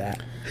onto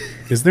that.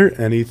 Is there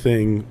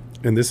anything,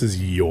 and this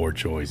is your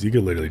choice, you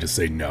could literally just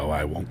say no,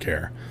 I won't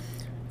care.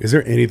 Is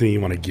there anything you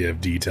want to give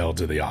detail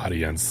to the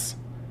audience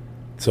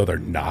so they're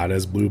not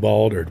as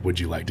blue-balled, or would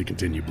you like to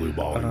continue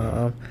blue-balling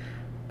them?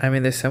 I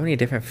mean, there's so many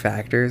different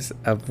factors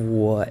of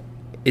what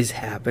is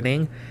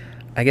happening.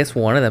 I guess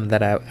one of them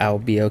that I'll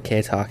be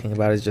okay talking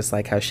about is just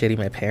like how shitty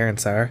my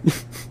parents are.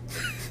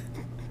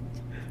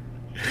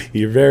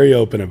 You're very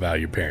open about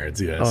your parents,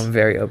 yes. Oh, I'm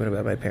very open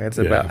about my parents,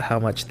 about how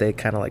much they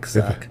kind of like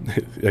suck.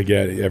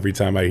 Again, every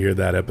time I hear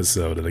that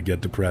episode and I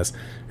get depressed,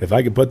 if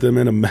I could put them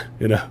in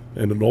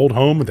an old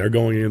home, they're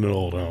going in an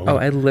old home. Oh,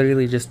 I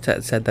literally just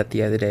said that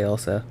the other day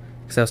also,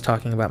 because I was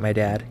talking about my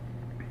dad.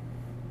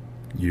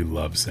 You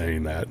love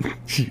saying that.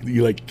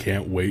 You like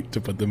can't wait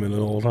to put them in an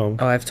old home.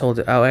 I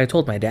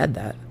told my dad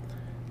that.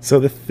 So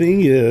the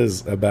thing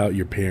is about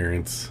your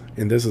parents,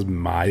 and this is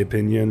my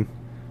opinion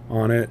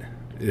on it,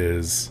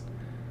 is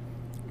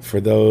for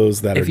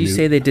those that if are you new,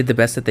 say they did the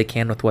best that they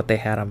can with what they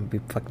had, I'm gonna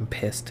be fucking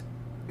pissed.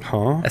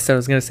 huh? So I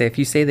was gonna say, if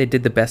you say they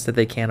did the best that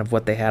they can of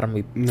what they had, I'm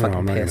gonna be No, fucking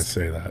I'm not going to pissed.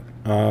 say that.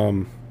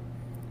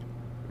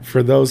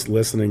 For those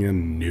listening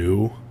in,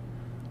 new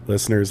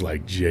listeners,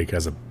 like Jake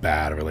has a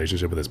bad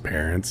relationship with his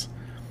parents,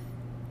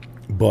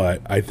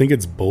 but I think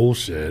it's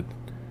bullshit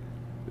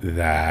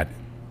that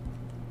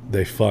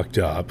they fucked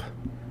up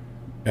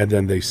and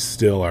then they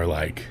still are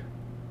like,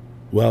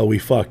 well, we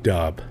fucked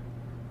up,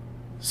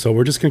 So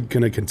we're just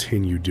gonna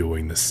continue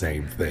doing the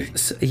same thing.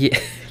 So, yeah.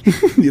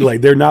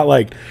 Like they're not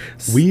like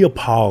we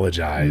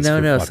apologize.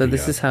 No. For So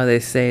this up. is how they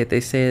say it.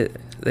 They say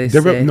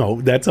it.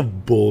 No, that's a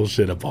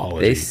bullshit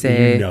apology. They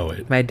say, you know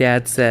it. My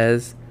dad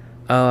says,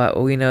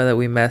 "Oh, we know that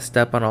we messed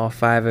up on all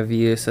 5 of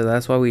you, so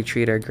that's why we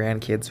treat our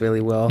grandkids really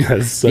well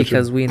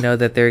because we know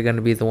that they're going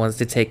to be the ones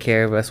to take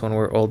care of us when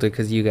we're older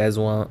because you guys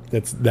won't."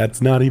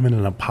 That's not even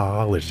an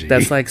apology.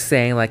 That's like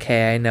saying like,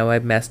 "Hey, I know I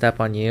messed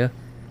up on you,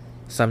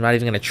 so I'm not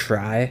even going to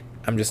try.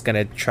 I'm just going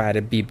to try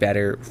to be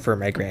better for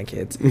my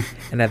grandkids."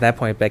 And at that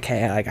point, like,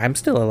 "Hey, like I'm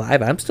still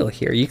alive. I'm still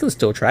here. You can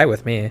still try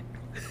with me."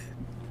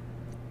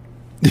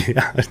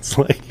 Yeah, it's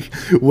like,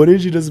 what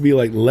did you just be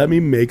like? Let me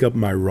make up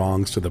my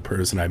wrongs to the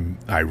person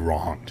I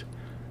wronged,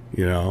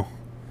 you know,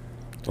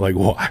 like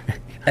why?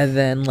 And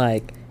then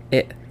like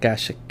it,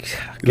 gosh,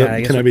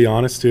 God, Can I be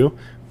honest too?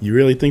 You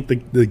really think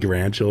the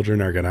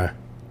grandchildren are gonna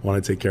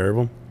want to take care of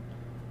them?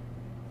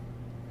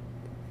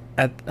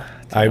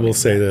 I will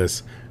say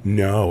this: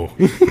 no,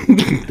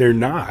 they're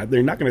not.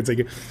 They're not gonna take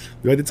it.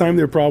 By the time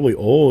they're probably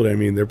old, I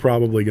mean, they're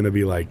probably gonna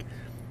be like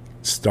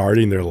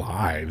starting their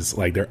lives,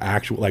 like their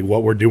actual, like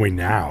what we're doing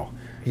now.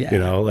 Yeah. You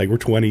know, like we're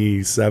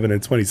 27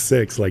 and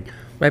 26. Like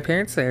my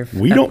parents are.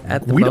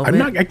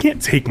 I can't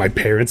take my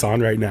parents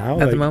on right now.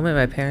 At the moment,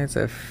 my parents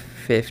are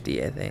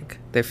 50. I think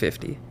they're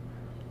 50.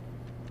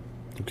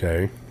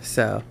 Okay.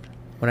 So,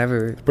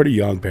 whenever. Pretty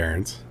young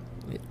parents,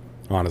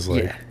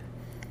 honestly. Yeah.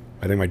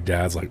 I think my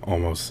dad's like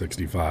almost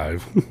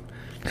 65.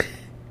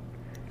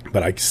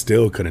 But I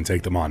still couldn't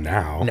take them on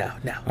now.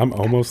 No. I'm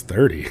almost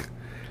 30.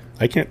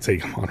 I can't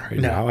take them on right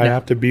now. I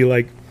have to be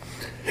like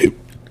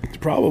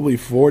probably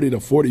 40 to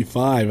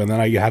 45, and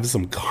then I have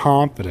some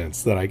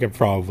confidence that I can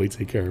probably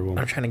take care of them.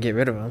 I'm trying to get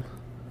rid of them.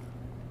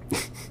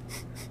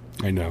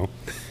 I know.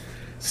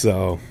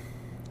 So,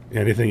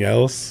 anything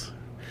else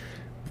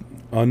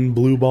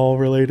unblue ball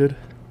related?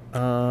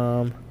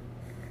 No,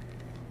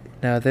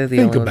 they're the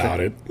Think only about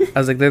ones it. I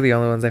was like, they're the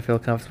only ones I feel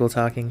comfortable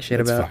talking shit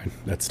That's about. fine.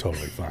 That's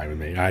totally fine with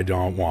me. I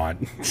don't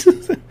want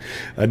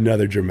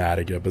another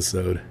dramatic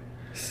episode.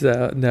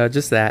 So no,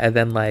 just that, and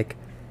then like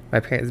my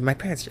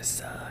parents just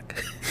suck.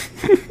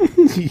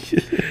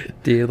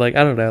 Dude, like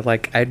I don't know,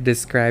 like I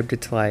described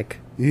it to like.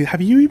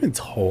 Have you even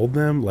told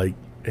them like,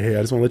 hey,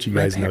 I just want to let you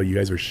guys know you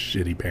guys were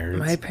shitty parents?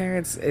 My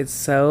parents, it's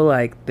so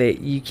like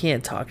you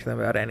can't talk to them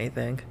about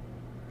anything.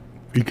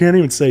 You can't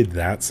even say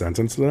that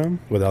sentence to them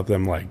without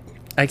them like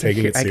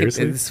taking it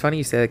seriously. It's funny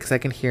you say that because I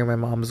can hear my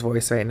mom's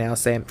voice right now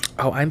saying,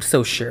 "Oh, I'm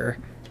so sure."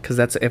 Because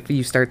that's if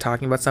you start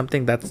talking about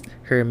something, that's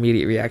her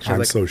immediate reaction. I'm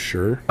like, so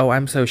sure. Oh,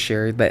 I'm so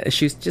sure. But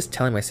she was just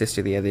telling my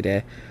sister the other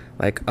day,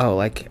 like, "Oh,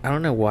 like I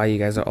don't know why you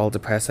guys are all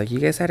depressed. Like you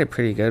guys had it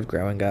pretty good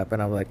growing up."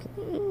 And I'm like,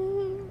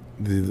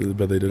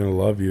 but they didn't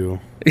love you.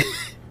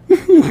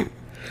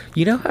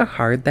 You know how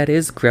hard that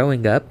is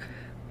growing up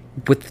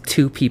with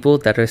 2 people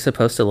that are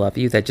supposed to love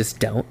you that just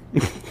don't.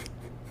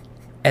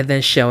 And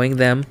then showing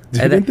them,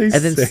 and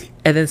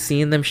then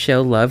seeing them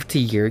show love to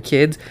your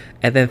kids,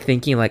 and then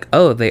thinking like,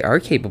 oh, they are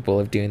capable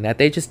of doing that.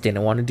 They just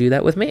didn't want to do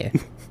that with me.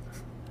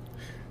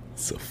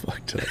 So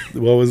fucked up.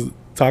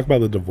 Talk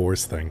about the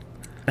divorce thing?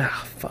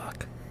 Oh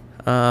fuck.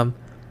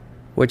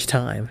 Which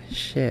time?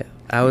 Shit.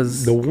 I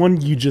was the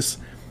one you just.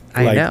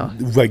 I know.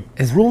 Like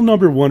rule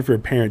number 1 for a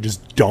parent: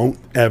 just don't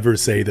ever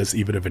say this,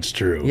 even if it's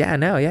true. Yeah,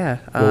 no, yeah.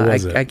 What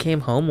was it? I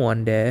came home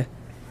one day,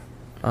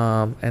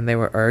 and they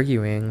were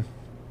arguing.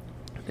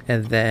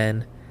 And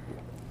then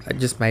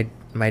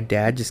my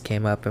dad just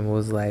came up and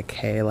was like,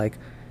 "Hey, like,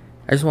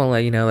 I just want to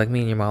let you know, like,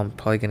 me and your mom are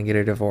probably going to get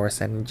a divorce,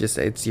 and just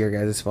it's your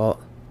guys'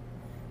 fault."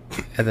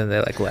 And then they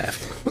like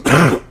left.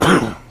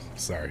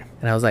 Sorry.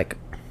 And I was like,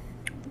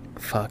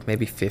 fuck,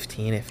 maybe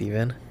 15 if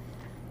even.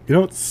 You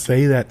don't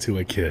say that to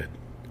a kid.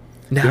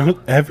 No. You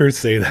don't ever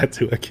say that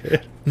to a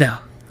kid. No.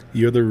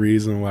 You're the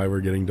reason why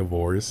we're getting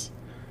divorced.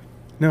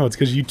 No, it's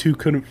because you two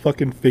couldn't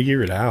fucking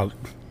figure it out.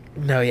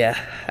 No, yeah.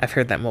 I've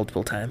heard that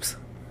multiple times.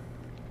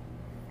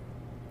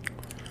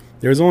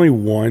 There was only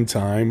one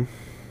time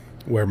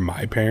where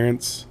my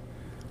parents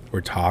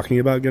were talking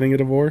about getting a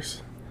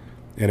divorce,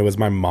 and it was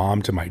my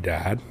mom to my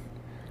dad,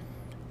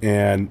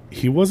 and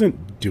he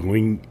wasn't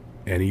doing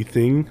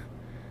anything,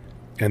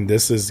 and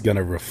this is going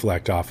to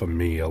reflect off of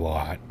me a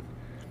lot,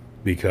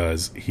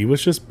 because he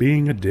was just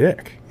being a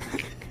dick,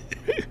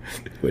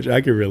 which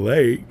I can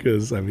relate,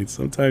 because, I mean,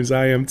 sometimes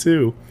I am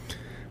too,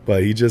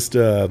 but he just,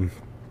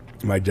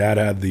 my dad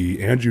had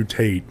the Andrew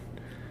Tate,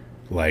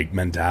 like,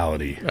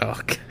 mentality. Oh,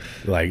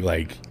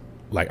 Like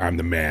I'm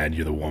the man,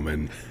 you're the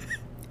woman.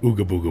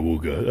 Ooga booga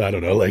wooga. I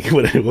don't know, like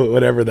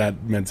whatever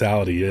that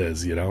mentality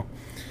is, you know.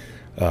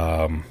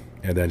 And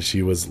then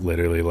she was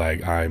literally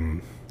like,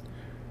 "I'm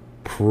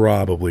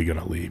probably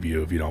gonna leave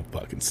you if you don't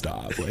fucking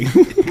stop." Like,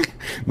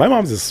 my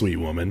mom's a sweet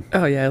woman.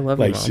 oh yeah, I love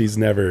Like, mom. she's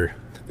never.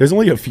 There's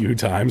only a few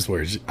times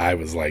where I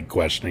was like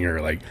questioning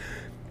her, like,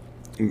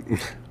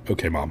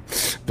 "Okay, mom,"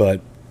 but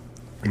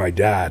my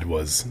dad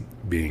was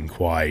being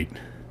quite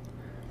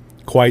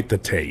the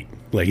Tate.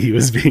 Like, he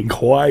was being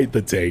quite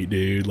the Tate,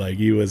 dude. Like,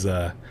 he was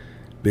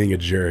being a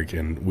jerk,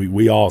 and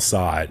we all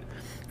saw it.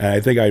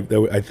 And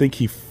I think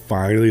he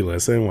finally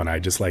listened when I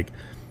just like,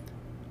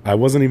 I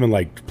wasn't even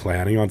like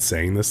planning on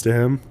saying this to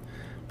him,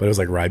 but it was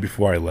like right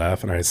before I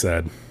left, and I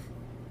said,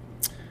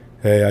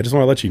 "Hey, I just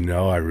want to let you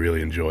know I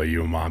really enjoy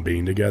you and Mom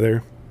being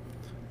together.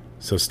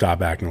 So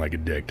stop acting like a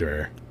dick to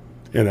her."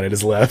 And then I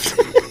just left.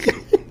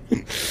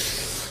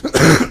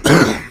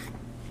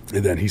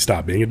 And then he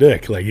stopped being a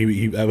dick. Like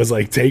I was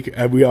like,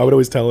 I would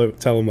always tell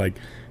him like,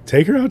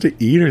 take her out to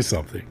eat or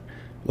something.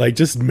 Like,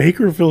 just make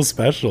her feel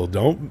special.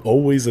 Don't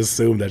always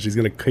assume that she's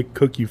gonna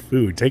cook you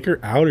food. Take her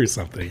out or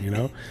something. You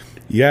know?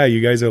 Yeah,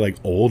 you guys are like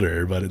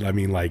older, but I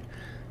mean, like,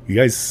 you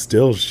guys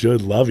still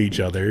should love each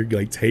other.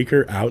 Like, take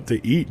her out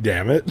to eat.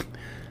 Damn it.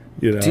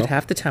 You know? Dude,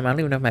 half the time I don't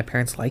even know if my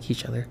parents like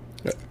each other.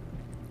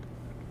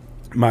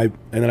 And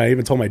then I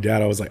even told my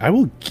dad, I was like, I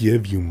will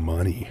give you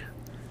money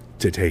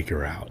to take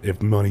her out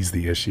if money's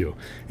the issue.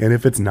 And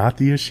if it's not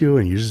the issue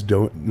and you're just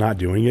not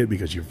doing it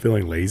because you're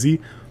feeling lazy,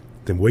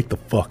 then wake the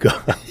fuck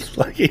up.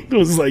 Like, it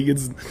was like,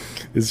 it's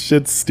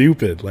shit's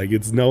stupid. Like,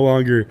 it's no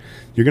longer,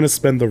 you're gonna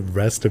spend the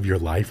rest of your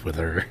life with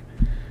her.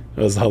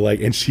 I was all like,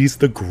 and she's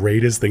the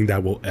greatest thing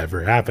that will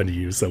ever happen to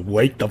you, so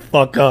wake the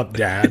fuck up,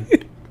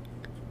 Dad.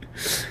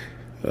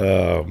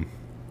 And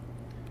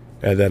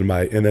then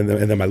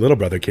my little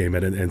brother came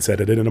in and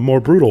said it in a more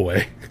brutal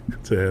way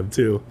to him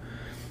too,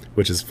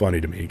 which is funny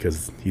to me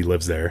because he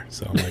lives there.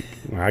 So I'm like,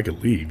 well, I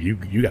could leave.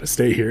 You got to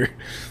stay here,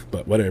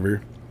 but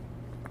whatever.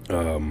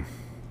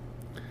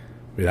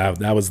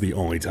 That was the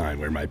only time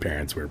where my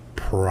parents were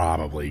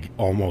probably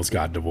almost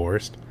got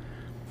divorced.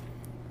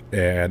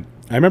 And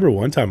I remember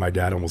one time my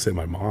dad almost hit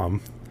my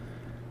mom,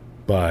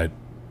 but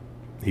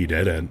he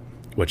didn't,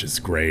 which is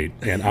great.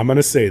 And I'm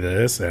gonna say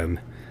this, and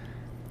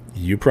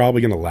you're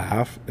probably gonna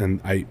laugh.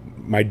 And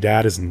my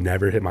dad has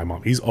never hit my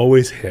mom. He's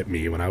always hit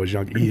me when I was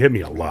young. He hit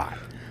me a lot,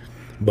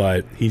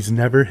 but he's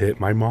never hit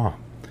my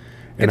mom.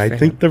 And I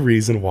think the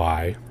reason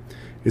why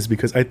is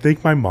because I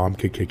think my mom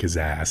could kick his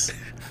ass.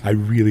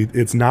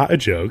 It's not a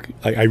joke.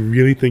 I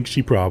really think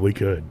she probably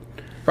could.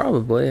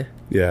 Probably.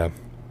 Yeah.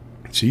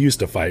 She used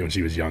to fight when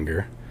she was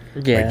younger.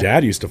 Yeah. My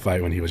dad used to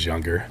fight when he was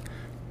younger.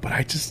 But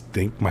I just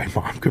think my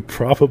mom could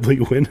probably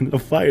win in a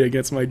fight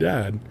against my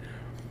dad.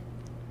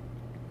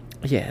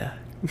 Yeah.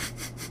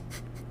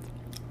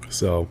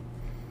 So,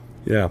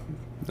 yeah.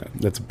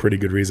 That's a pretty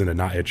good reason to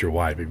not hit your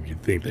wife if you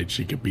think that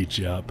she could beat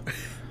you up.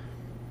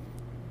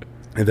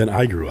 And then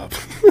I grew up.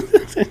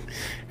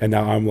 And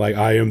now I'm like,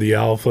 I am the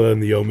alpha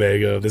and the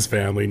omega of this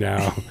family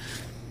now.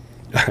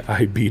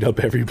 I beat up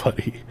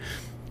everybody.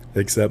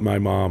 Except my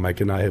mom. I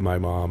cannot hit my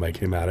mom. I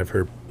came out of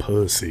her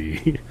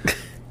pussy.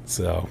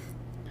 So,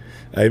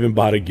 I even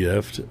bought a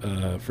gift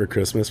for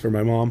Christmas for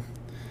my mom.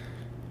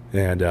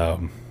 And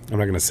I'm not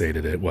going to say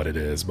what it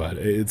is, but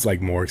it's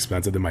like more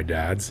expensive than my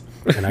dad's.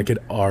 And I could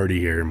already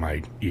hear in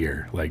my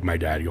ear, like my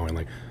dad going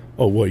like,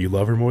 "Oh, what, you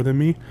love her more than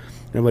me?"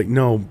 And I'm like,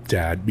 "No,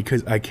 Dad,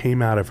 because I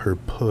came out of her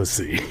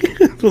pussy."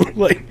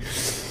 Like,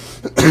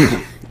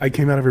 I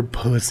came out of her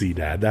pussy,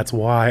 Dad. That's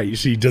why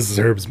she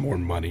deserves more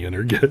money in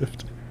her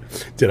gift.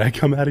 Did I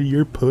come out of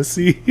your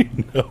pussy?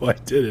 No, I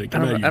didn't.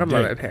 I don't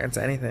blame my parents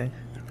anything.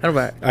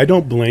 I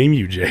don't blame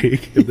you,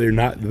 Jake. If they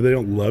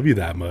don't love you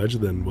that much,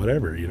 then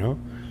whatever, you know?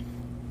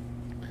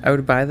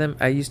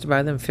 I used to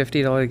buy them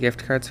 $50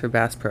 gift cards for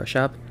Bass Pro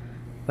Shop,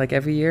 like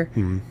every year.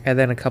 Mm-hmm. And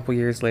then a couple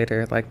years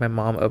later, like my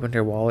mom opened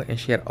her wallet and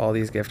she had all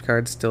these gift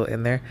cards still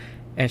in there.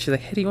 And she's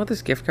like, "Hey, do you want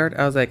this gift card?"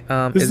 I was like,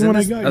 This is what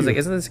I got you. like,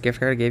 "Isn't this a gift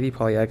card I gave you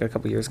probably like a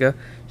couple years ago?"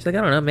 She's like,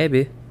 "I don't know,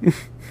 maybe."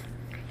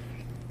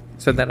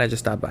 So then I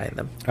just stopped buying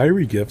them. I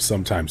re-gift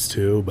sometimes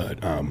too,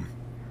 but I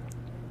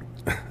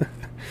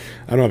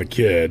don't have a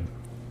kid,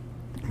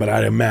 but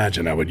I'd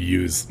imagine I would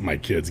use my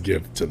kid's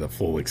gift to the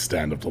full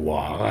extent of the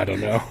law. I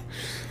don't know.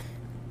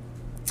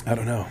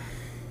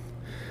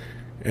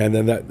 And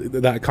then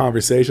that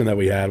conversation that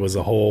we had was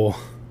a whole,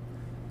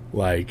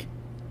 like,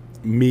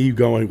 me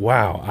going,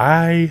 wow,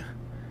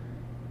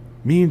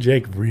 me and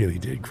Jake really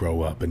did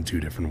grow up in two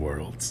different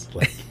worlds.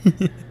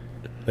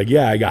 Like,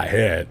 yeah, I got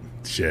hit.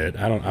 Shit,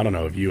 I don't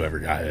know if you ever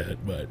got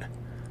hit, but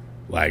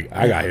like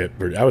I got hit.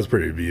 I was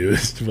pretty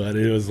abused, but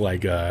it was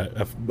like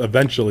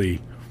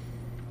eventually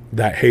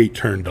that hate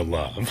turned to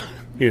love.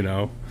 You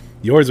know,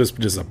 yours was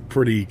just a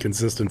pretty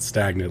consistent,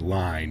 stagnant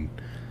line.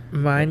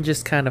 Mine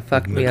just kind of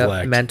fucked me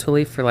up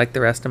mentally for like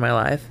the rest of my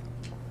life.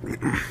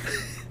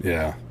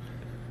 Yeah,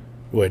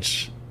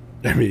 which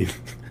I mean,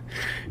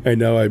 I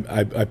know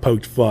I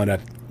poked fun at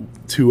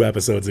 2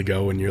 episodes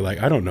ago when you're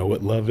like, I don't know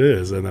what love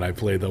is, and then I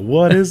played the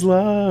 "What is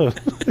love"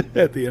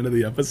 at the end of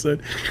the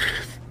episode.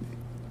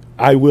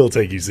 I will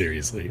take you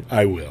seriously.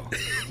 I will.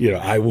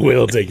 I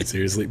will take you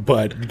seriously.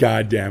 But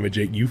god damn it,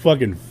 Jake, you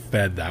fucking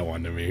fed that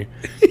one to me.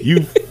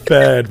 You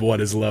fed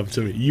 "What is love"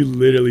 to me. You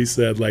literally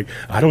said like,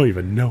 I don't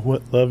even know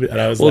what love is, and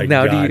I was like,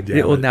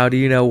 now do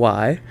you know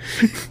why?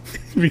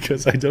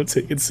 Because I don't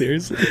take it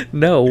seriously.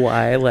 No,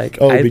 why? Like,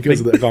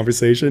 because of that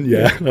conversation.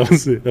 Yeah,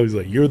 I was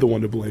like, you're the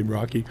one to blame,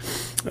 Rocky.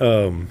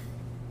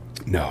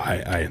 No,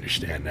 I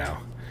understand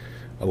now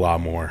a lot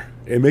more.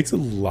 It makes a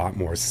lot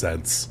more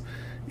sense,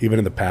 even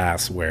in the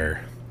past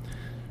where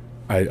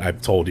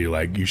I've told you,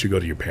 like, you should go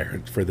to your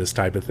parents for this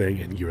type of thing,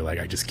 and you were like,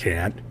 I just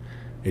can't,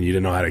 and you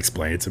didn't know how to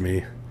explain it to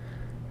me.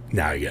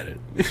 Now I get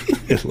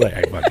it. Like,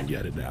 I fucking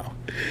get it now.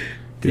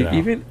 Dude,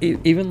 You know?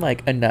 even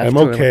like enough. I'm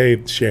to,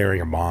 okay sharing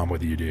a mom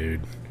with you,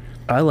 dude.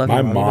 I love My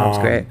your mom. Your mom's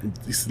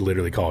great.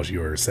 literally calls you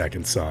her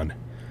second son,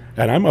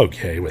 and I'm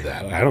okay with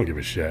that. I don't give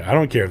a shit. I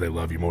don't care if they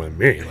love you more than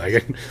me.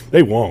 Like,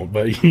 they won't,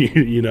 but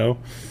you know,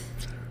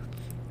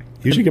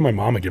 you should get my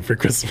mom a gift for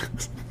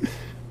Christmas.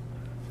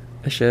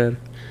 I should.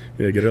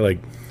 Yeah, get her like,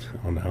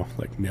 I don't know,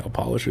 like nail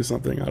polish or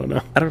something. I don't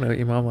know. I don't know what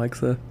your mom likes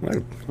though. I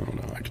don't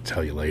know. I can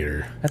tell you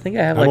later. I think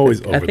I have I'm like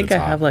always I over think the I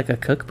top. have like a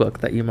cookbook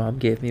that your mom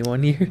gave me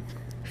one year.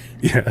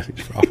 Yeah,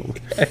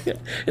 probably.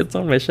 It's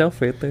on my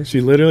shelf right there.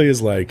 She literally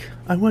is like,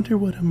 I wonder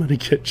what I'm gonna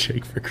get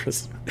Jake for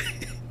Christmas.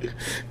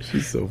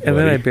 She's so funny. And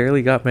then I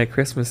barely got my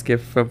Christmas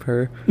gift from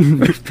her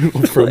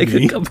From like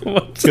me? a couple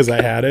months Because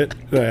I had it.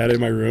 I had it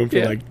in my room for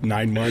Yeah. like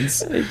 9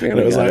 months. I And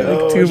barely I was got like, it, like,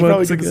 oh, 2 I should probably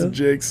months give this to ago.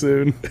 Jake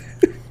soon.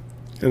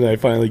 And then I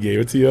finally gave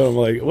it to you. I'm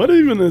like, what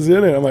even is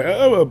in it? I'm like,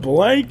 oh, a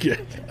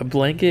blanket. A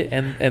blanket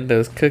and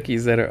those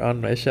cookies that are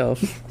on my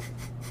shelf.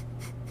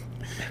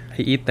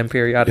 I eat them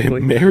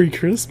periodically. Merry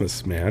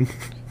Christmas, man.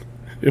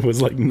 It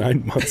was like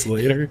 9 months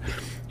later.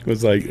 It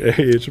was like,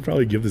 hey, I should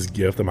probably give this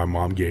gift that my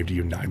mom gave to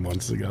you 9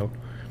 months ago.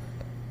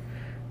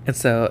 And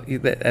so,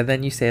 and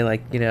then you say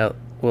like, you know,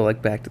 well,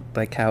 like back to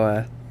like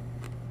how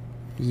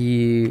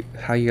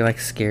you're like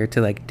scared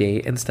to like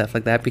date and stuff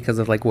like that because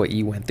of like what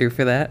you went through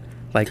for that,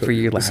 like for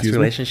your last Excuse me?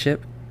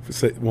 relationship.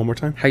 Say it one more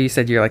time. How you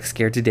said you're like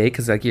scared to date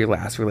because like your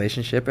last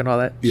relationship and all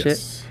that shit.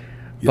 Yes.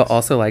 But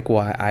also like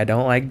why I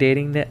don't like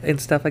dating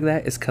and stuff like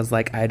that is because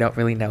like I don't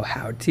really know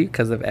how to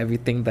because of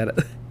everything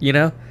that you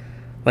know,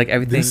 like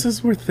everything. This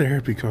is where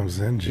therapy comes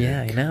in, Jake.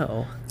 Yeah, I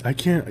know.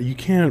 You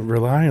can't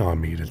rely on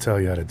me to tell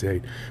you how to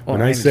date. Well,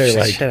 When I say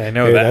like, shit, I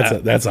know hey,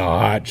 that. that's a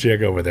hot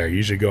chick over there.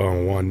 You should go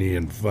on one knee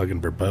and fucking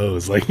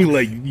propose. Like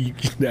you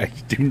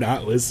do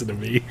not listen to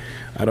me.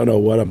 I don't know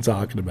what I'm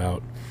talking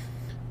about.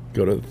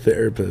 Go to the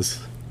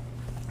therapist.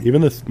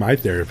 Even my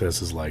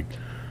therapist is like,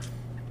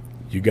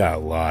 you got a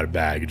lot of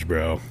baggage,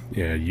 bro.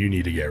 Yeah, you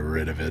need to get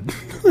rid of it.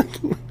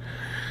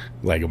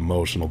 Like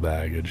emotional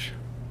baggage.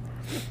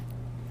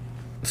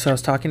 So I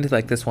was talking to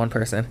like this one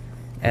person,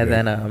 and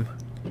Okay. then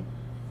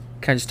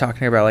kind of just talking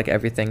to her about like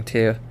everything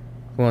too.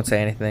 We won't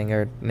say anything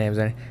or names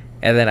or anything.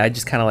 And then I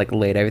just kind of like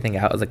laid everything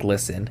out. I was like,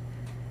 listen,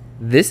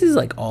 this is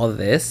like all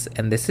this,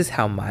 and this is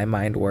how my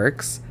mind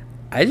works.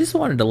 I just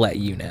wanted to let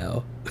you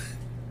know.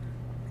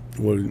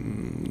 What? A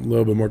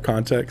little bit more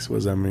context. What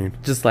does that mean?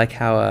 Just like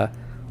how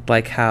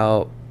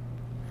how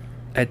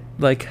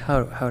do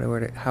I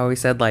word it? How we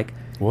said like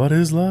What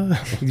is love?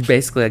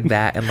 basically like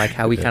that, and like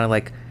how we Yeah. kind of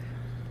like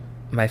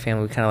my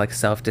family would kind of like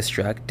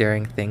self-destruct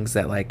during things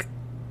that like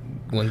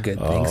when good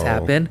things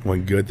happen.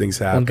 When good things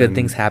happen. When good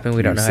things happen,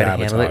 we don't know you how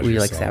to handle it. sabotage We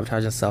like yourself.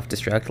 sabotage and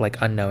self-destruct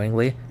like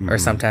unknowingly or Mhm.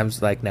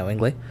 sometimes like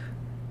knowingly,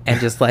 and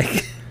just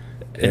like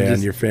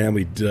And your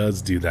family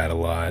does do that a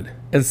lot.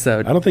 and so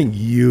I don't think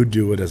you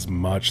do it as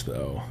much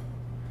though.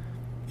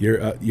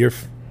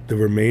 The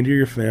remainder of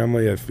your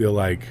family, I feel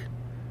like,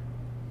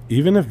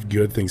 even if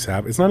good things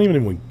happen, it's not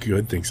even when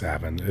good things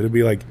happen. It'll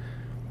be like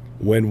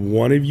when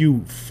one of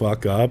you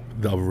fuck up,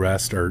 the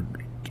rest are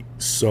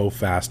so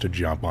fast to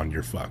jump on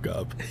your fuck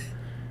up.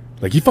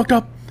 Like, he fucked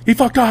up. They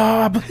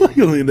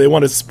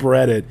want to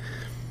spread it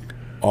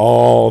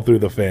all through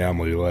the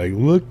family. Like,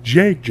 look,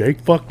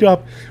 Jake fucked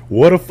up.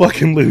 What a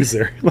fucking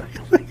loser.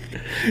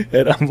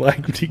 And I'm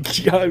like,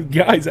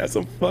 guys, have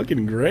some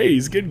fucking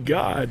grace. Good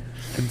God.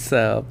 And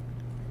so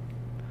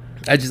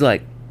I just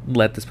like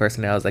let this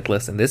person know. I was like,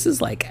 listen, this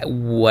is like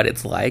what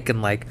it's like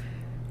and like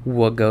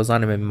what goes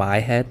on in my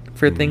head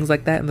for things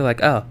like that. And they're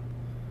like, oh,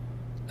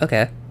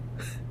 okay.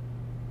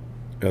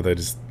 Oh, they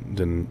just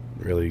didn't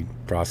really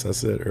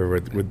process it, or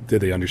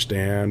did they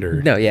understand,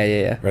 or No,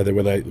 yeah. Or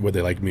were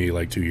they like me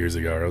like 2 years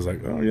ago? Or I was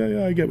like, oh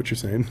yeah, I get what you're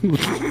saying.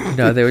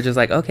 No, they were just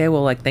like, okay,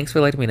 well, like, thanks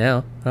for letting me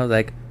know. And I was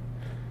like,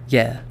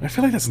 yeah. I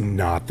feel like that's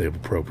not the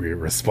appropriate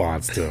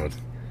response to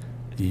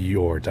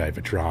your type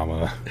of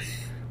trauma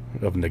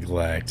of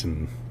neglect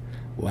and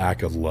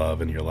lack of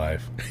love in your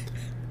life.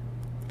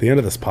 At the end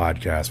of this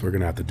podcast, we're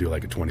gonna have to do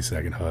like a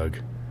 20-second hug.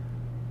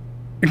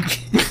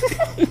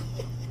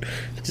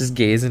 Just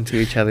gaze into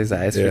each other's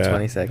eyes Yeah. for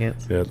 20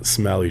 seconds. Yeah,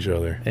 smell each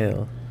other.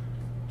 Ew.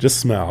 Just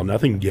smell,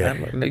 nothing gay.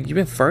 You've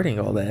been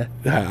farting all day.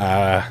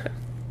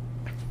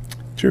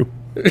 True.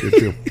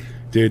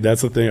 Dude,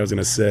 that's the thing I was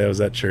gonna say. I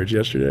was at church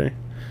yesterday,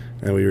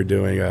 and we were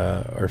doing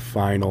our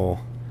final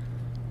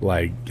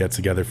like get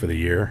together for the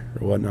year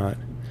or whatnot,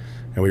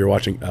 and we were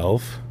watching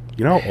Elf.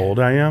 You know how old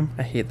I am?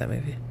 I hate that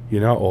movie. You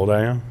know how old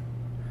I am?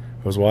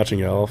 I was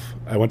watching Elf.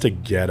 I went to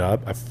get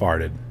up. I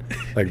farted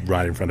like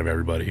right in front of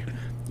everybody.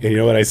 And you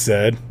know what I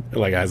said?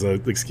 Like as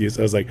an excuse,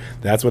 I was like,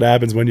 "That's what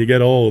happens when you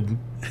get old."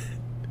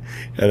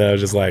 And I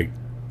was just like,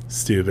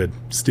 stupid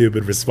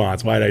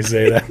response. Why'd I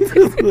say that?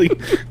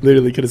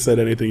 Literally could have said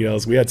anything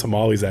else. We had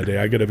tamales that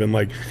day. I could have been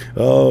like,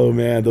 oh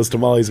man, those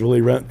tamales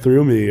really went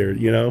through me,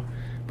 or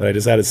but I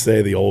just had to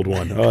say the old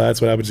one. Oh, that's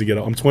what happens when you get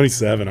old. I'm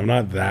 27. I'm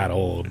not that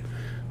old.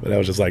 But I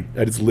was just like,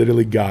 I just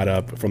literally got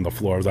up from the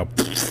floor. I was like,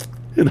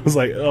 and I was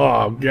like,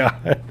 oh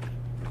god.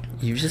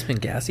 You've just been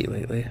gassy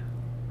lately.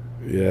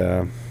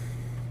 Yeah.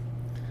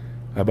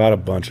 I bought a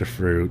bunch of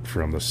fruit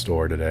from the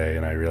store today,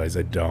 and I realized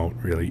I don't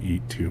really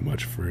eat too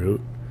much fruit.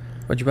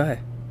 What'd you buy?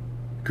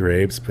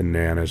 Grapes,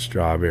 bananas,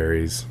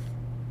 strawberries.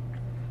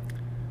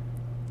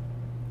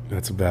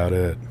 That's about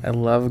it. I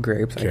love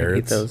grapes. I can eat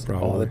Carrots, those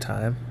all the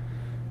probably.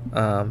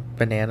 time.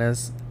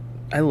 Bananas.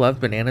 I love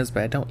bananas,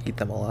 but I don't eat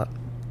them a lot.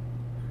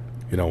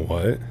 You know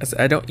what?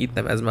 I don't eat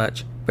them as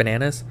much.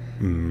 Bananas,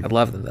 Mm. I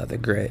love them though. They're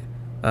great.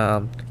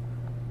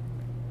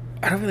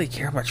 I don't really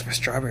care much for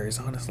strawberries,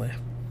 honestly.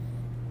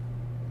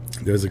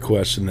 There's a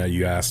question that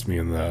you asked me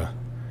in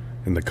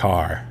the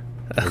car.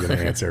 I'm going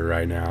to answer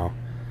right now.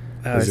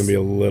 There's going to be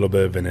a little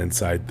bit of an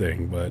inside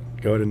thing, but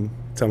go ahead and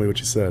tell me what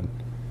you said.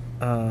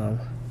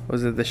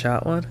 Was it the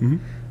shot one? Mm-hmm.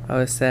 I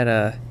was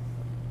said,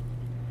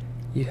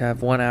 you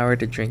have 1 hour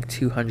to drink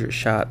 200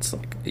 shots.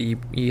 Like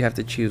you have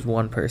to choose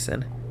one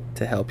person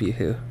to help you.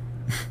 Who?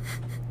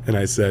 And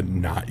I said,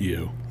 not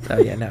you. Oh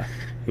yeah, no.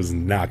 It was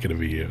not going to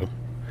be you.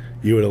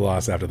 You would have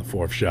lost after the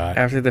fourth shot.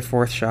 After the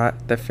fourth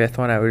shot, the fifth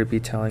one, I would be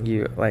telling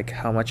you like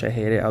how much I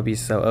hate it. I'll be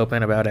so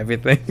open about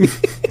everything.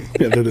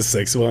 After the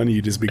sixth one,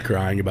 you'd just be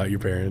crying about your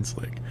parents.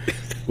 Like,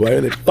 why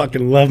do they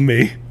fucking love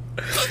me?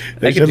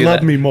 They I could should do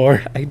love that. me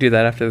more. I could do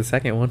that after the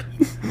second one.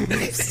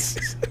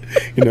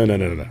 No.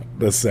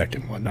 The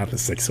second one, not the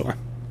sixth one.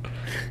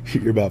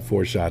 You're about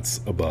 4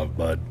 shots above,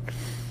 bud.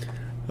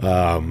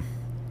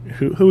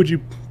 Who would you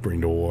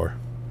bring to war?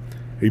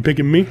 Are you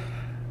picking me?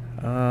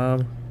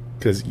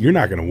 Because you're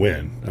not going to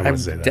win. I I want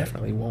to say that.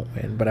 definitely won't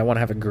win, but I want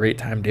to have a great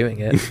time doing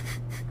it.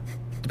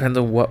 Depends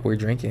on what we're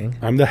drinking.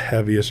 I'm the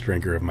heaviest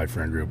drinker of my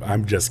friend group.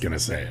 I'm just going to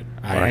say it.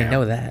 I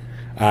know that.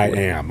 I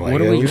am. Like,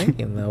 What are we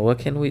drinking though? What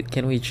can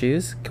we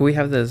choose? Can we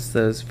have those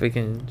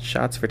freaking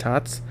shots for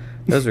tots?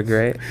 Those were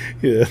great.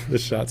 Yeah, the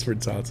shots for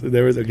tots.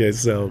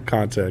 So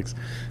context.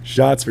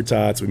 Shots for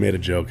tots. We made a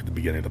joke at the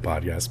beginning of the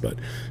podcast, but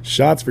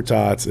shots for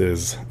tots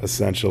is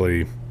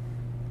essentially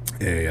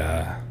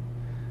a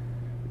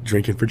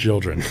drinking for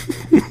children.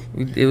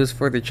 It was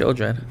for the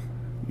children.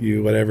 I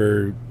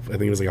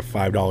think it was like a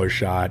 $5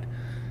 shot,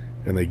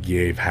 and they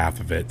gave half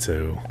of it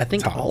to I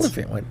think tots. all of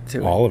it went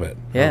to All of it.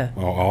 Yeah.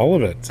 All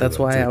of it. That's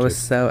why I was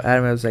so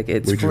adamant. I was like,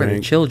 it's We for the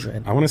drank-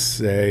 children. I want to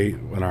say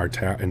on our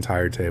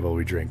entire table,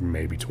 we drank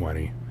maybe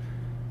 20.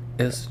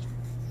 It was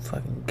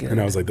fucking good.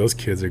 And I was like, those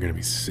kids are going to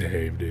be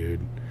saved,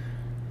 dude.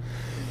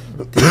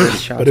 Dude,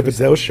 those shots But if were it's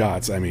those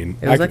shots, I mean,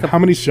 It was like how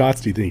many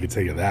shots do you think you could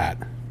take of that?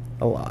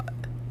 a lot.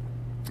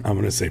 I'm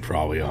going to say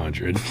probably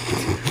 100.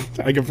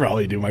 I could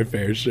probably do my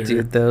fair share.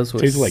 Dude, those were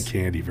Tastes like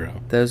candy, bro.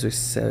 those were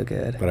so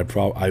good. But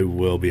I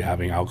will be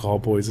having alcohol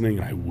poisoning,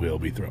 and I will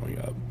be throwing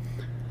up.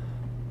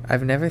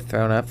 I've never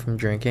thrown up from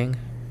drinking,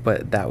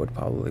 but that would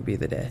probably be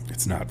the day.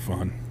 It's not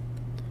fun.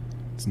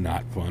 It's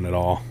not fun at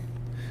all.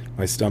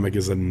 My stomach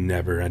is a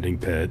never-ending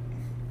pit.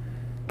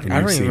 And I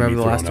you've don't seen even remember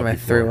me the last throwing time I up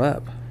threw before.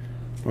 up.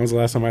 When was the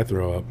last time I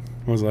threw up?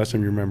 When was the last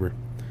time you remember?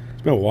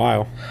 It's been a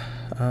while.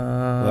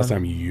 Last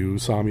time you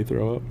saw me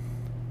throw up?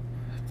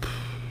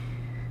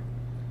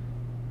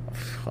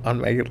 On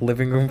my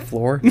living room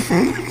floor. Yeah,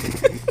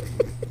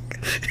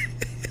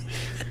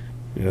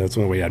 that's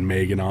when we had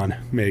Megan on.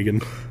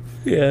 Megan.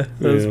 Yeah,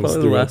 that was Yeah, probably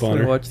the threw up last on time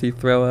I her. watched you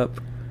throw up.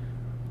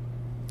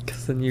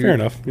 Cause then you, Fair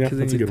enough. Yeah, Because then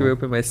that's a you good threw one.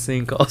 up in my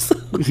sink also.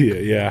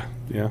 Yeah.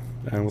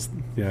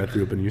 I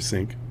threw up in your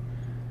sink.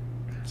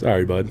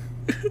 Sorry, bud.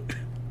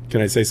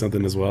 Can I say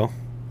something as well?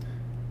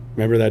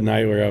 Remember that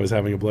night where I was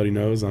having a bloody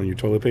nose on your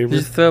toilet paper? Did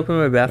you throw up in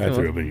my I bathroom?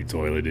 threw up in your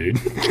toilet, dude.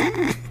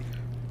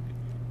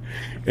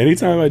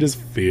 Anytime I just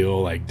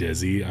feel like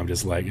dizzy, I'm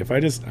just like, if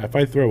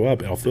I throw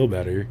up, I'll feel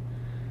better.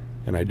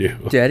 And I do.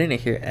 Dude, I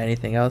didn't hear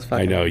anything. I was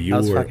fucking. I know, you I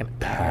was were fucking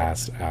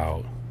passed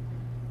out.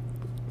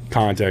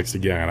 Context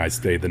again, I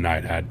stayed the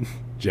night at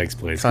Jake's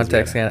place. 'cause we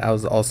Context had- again.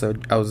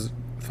 I was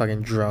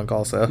fucking drunk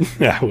also.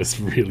 I was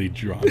really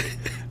drunk.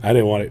 I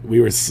didn't want it. We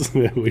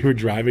were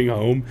driving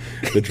home.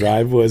 The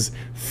drive was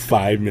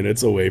 5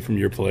 minutes away from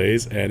your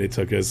place, and it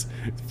took us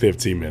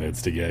 15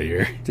 minutes to get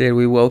here. Dude,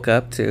 we woke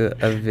up to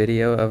a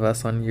video of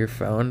us on your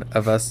phone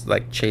of us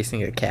like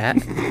chasing a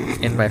cat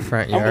in my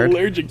front I'm yard.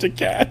 allergic to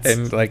cats.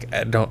 And like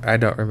I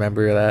don't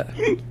remember that.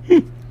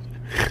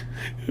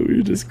 We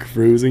were just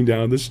cruising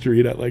down the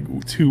street at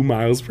like 2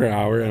 miles per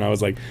hour, and I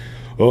was like,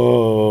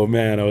 oh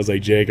man, I was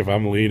like, Jake, if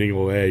I'm leaning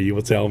away, you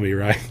will tell me,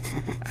 right?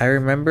 I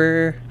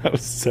remember I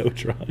was so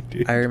drunk,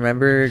 dude. I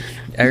remember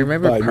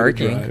 5-minute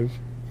parking drive.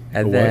 A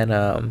and what?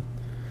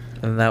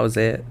 then that was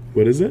it.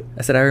 What is it?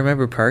 I said I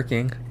remember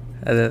parking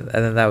and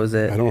then that was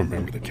it. I don't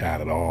remember the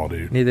cat at all,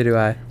 dude. Neither do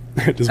I.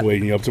 Just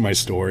waking up to my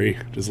story,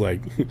 just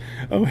like,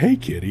 oh hey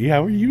kitty,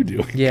 how are you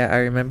doing? Yeah, I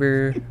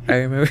remember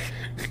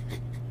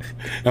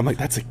I'm like,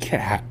 that's a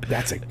cat.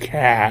 That's a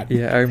cat.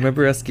 Yeah, I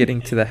remember us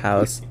getting to the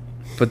house,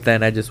 but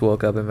then I just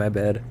woke up in my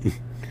bed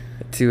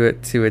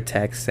to a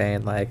text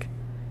saying like,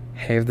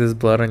 "Hey, if there's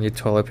blood on your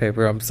toilet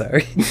paper, I'm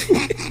sorry."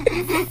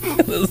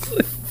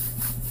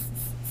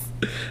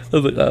 I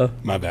was like, oh.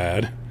 My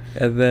bad.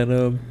 And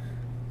then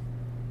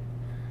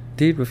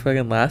Dude, but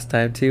fucking last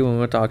time too, when we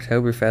went to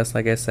Oktoberfest,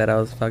 like I said,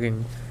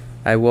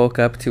 I woke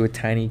up to a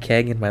tiny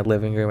keg in my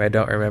living room I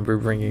don't remember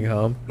bringing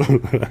home.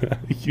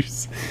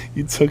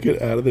 You took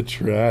it out of the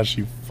trash,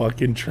 you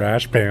fucking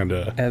trash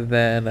panda. And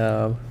then,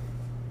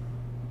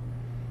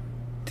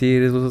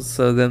 dude, it was,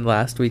 so then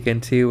last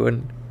weekend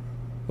too,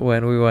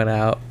 when we went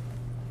out,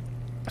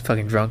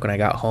 fucking drunk when I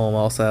got home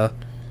also,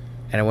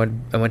 and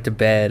I went to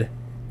bed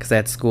because I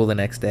had school the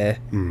next day.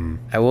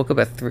 I woke up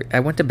at 3.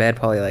 I went to bed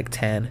probably like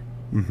 10.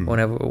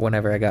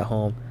 Whenever I got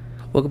home,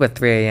 woke up at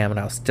 3 a.m. and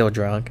I was still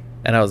drunk,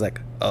 and I was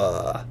like,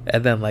 ugh,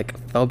 and then like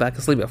fell back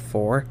asleep at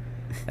 4,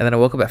 and then I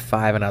woke up at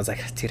 5, and I was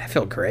like, dude, I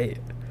feel great.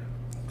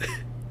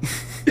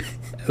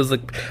 I was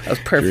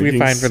perfectly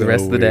fine for the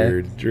rest of the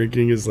day.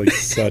 Drinking is like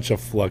such a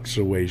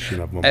fluctuation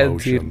of And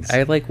emotions. dude,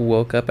 I like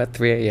woke up at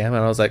 3 a.m.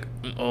 and I was like,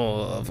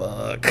 oh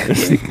fuck,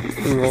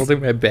 like, rolled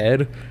in my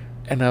bed,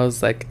 and I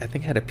was like, I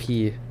think I had to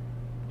pee.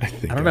 I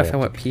don't know if I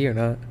went pee or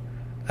not.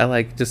 I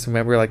like just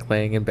remember like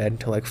laying in bed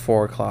until like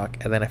 4 o'clock,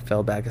 and then I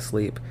fell back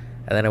asleep,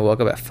 and then I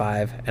woke up at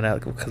 5, and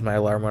because my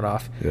alarm went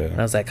off, and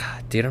I was like,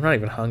 dude, I'm not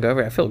even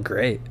hungover. I feel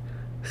great.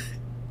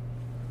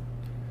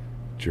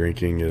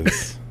 Drinking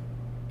is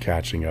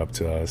catching up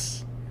to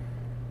us.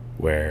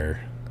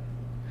 Where,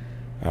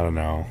 I don't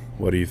know.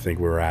 What do you think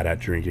we're at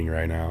drinking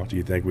right now? Do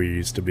you think we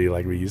used to be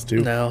like we used to?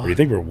 No. Or do you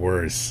think we're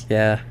worse?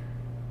 Yeah.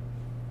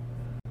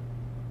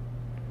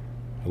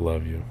 I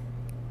love you.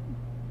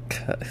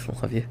 I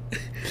love you.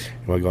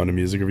 You want to go into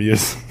music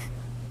reviews?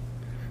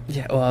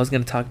 Yeah, well, I was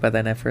going to talk about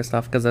that net first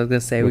off, because I was going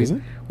to say What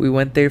we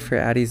went there for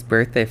Addie's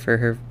birthday for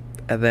her,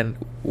 and then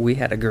we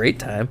had a great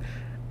time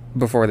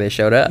before they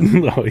showed up.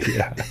 Oh,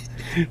 yeah.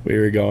 We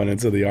were going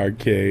into the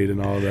arcade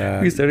and all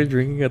that. We started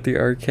drinking at the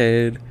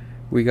arcade.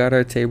 We got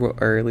our table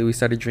early. We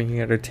started drinking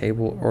at our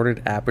table,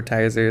 ordered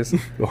appetizers.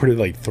 Ordered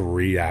like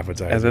 3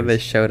 appetizers. And then they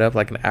showed up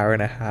like an hour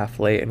and a half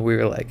late, and we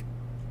were like,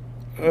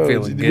 oh,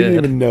 feeling you didn't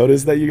good. even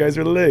notice that you guys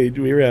were late.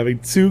 We were having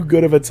too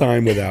good of a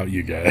time without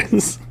you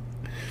guys.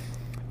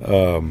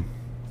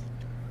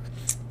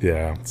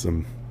 Yeah,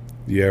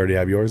 you already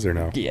have yours or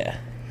no? yeah.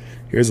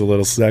 Here's a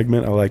little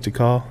segment I like to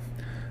call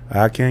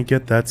I Can't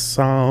Get That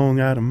Song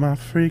Out of My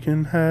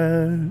Freaking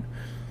Head.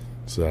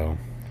 So,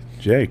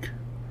 Jake,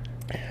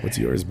 what's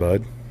yours,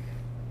 bud?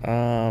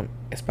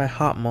 It's by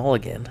Hot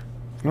Mulligan.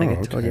 I think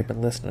I told you I've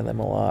been listening to them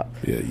a lot.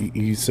 Yeah,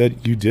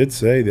 you did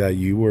say that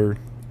you were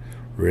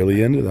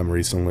really into them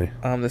recently.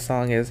 The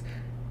song is,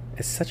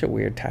 it's such a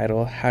weird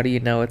title. How do you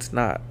know it's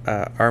not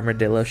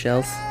armadillo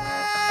shells?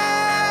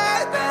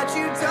 I bet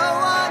you don't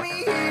want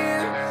me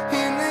here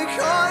in the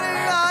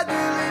corner of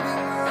the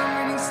living room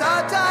reading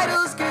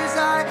subtitles, 'cause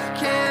I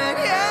can't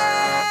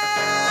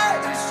hear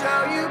the show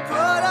you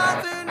put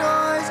off the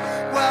noise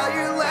while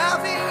you're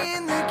laughing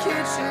in the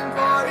kitchen,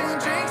 pouring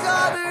drinks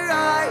over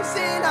ice,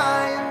 and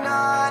I am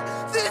not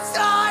the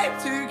type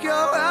to go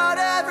out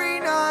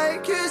every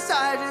night, 'cause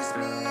I just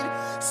need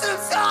some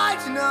time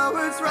to know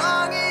what's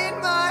wrong in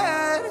my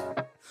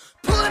head.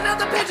 Pulling out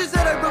the pages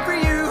that I wrote for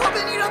you,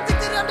 hoping you don't think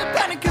that I'm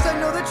dependent, 'cause I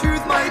know the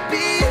truth might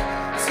be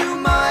too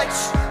much.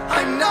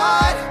 I'm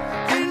not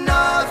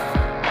enough.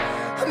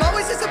 I'm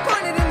always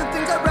disappointed in the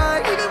things I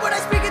write. Even when I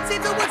speak, it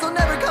seems the words will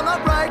never come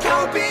out right.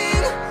 Go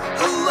being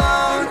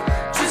alone,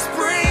 just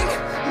bring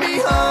me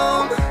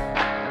home.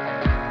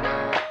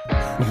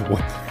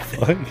 What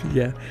the fuck?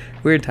 Yeah.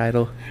 Weird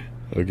title.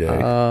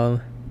 Okay.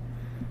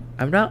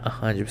 I'm not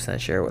 100%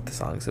 sure what the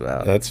song's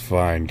about. That's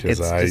fine, because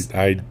It's just-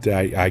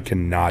 I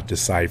cannot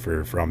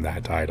decipher from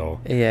that title.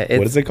 Yeah,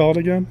 What is it called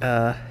again?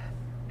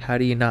 How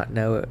do you not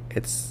know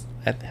it's...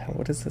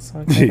 What is this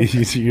song You're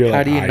called? How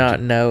like, do you I not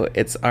ca- know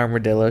it's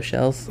armadillo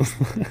shells?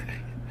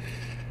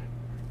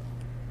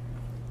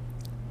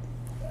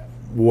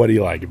 What do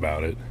you like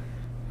about it?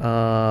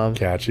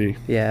 Catchy?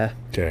 Yeah.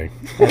 Okay.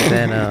 And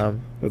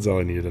then, That's all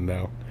I need to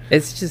know.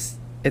 it's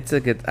a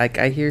good... Like,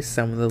 I hear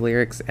some of the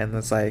lyrics, and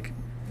it's like...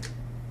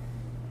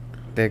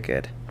 They're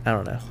good. I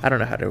don't know how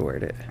to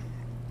word it.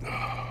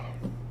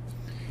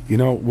 You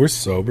know, we're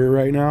sober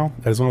right now.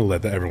 I just want to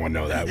let everyone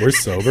know that. We're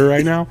sober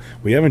right now.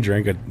 We haven't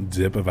drank a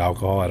dip of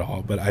alcohol at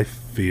all, but I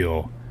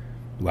feel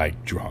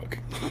like drunk.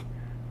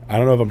 I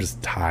don't know if I'm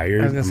just tired.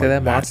 I was gonna I'm say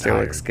like that monster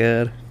tired. looks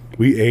good.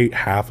 We ate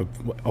half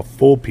a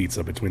full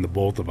pizza between the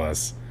both of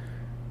us,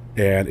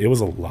 and it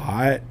was a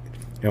lot.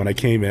 And when I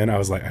came in, I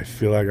was like, I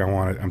feel like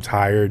I'm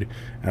tired,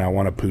 and I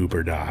want to poop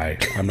or die.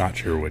 I'm not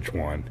sure which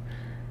one.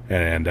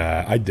 And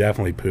I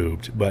definitely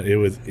pooped, but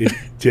it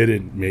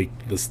didn't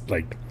make this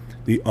like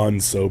the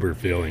unsober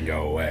feeling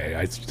go away.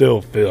 I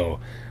still feel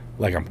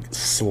like I'm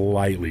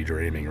slightly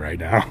dreaming right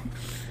now.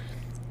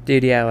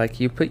 Dude, yeah, like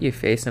you put your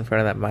face in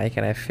front of that mic,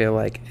 and I feel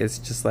like it's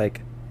just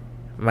like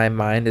my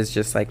mind is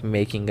just like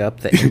making up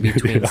the in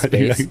between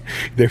space.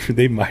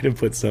 They might have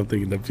put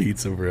something in the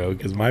pizza, bro,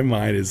 because my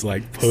mind is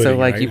like pudding. So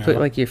like right you now. put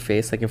like your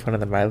face like in front of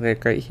the mic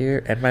like right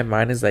here, and my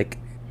mind is like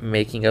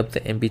making up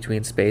the in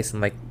between space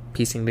and like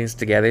piecing things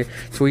together.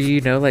 So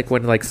you know, like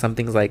when like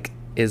something's like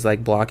is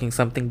like blocking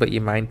something, but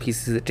your mind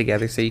pieces it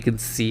together so you can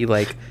see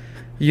like,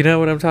 you know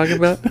what I'm talking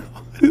about?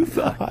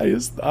 The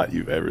highest thought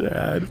you've ever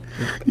had.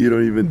 You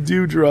don't even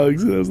do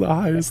drugs. That was the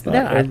highest thought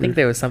No, I ever. think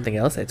there was something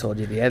else I told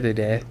you the other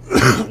day.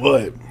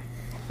 What?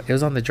 It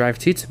was on the drive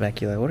to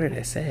Temecula. What did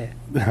I say?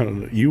 I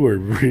don't know. You were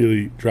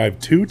really drive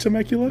to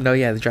Temecula? No,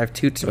 yeah, the drive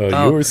to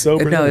Temecula. You were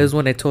sober No, then? it was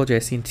when I told you I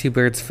seen two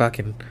birds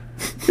fucking.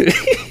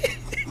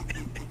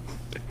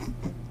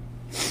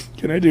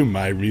 Can I do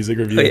my music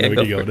review? Oh, yeah, and we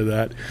go can go for into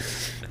that.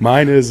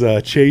 Mine is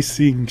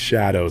Chasing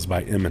Shadows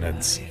by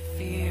Eminence.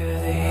 Fear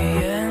the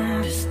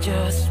end has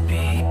just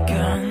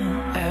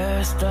begun.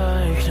 As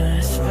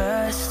darkness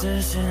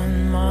festers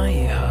in my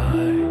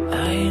heart,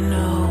 I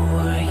know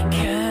I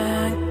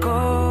can't go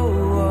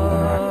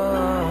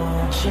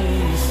on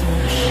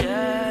chasing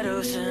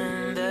shadows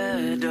in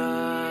the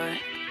dark.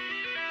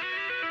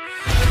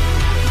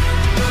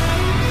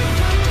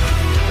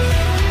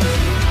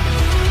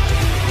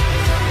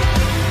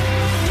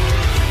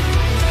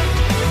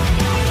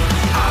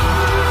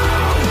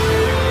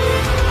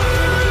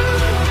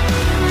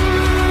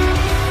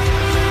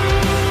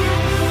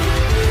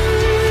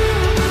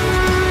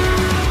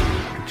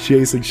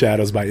 Chasing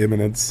Shadows by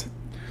Eminence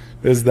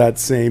is that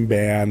same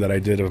band that I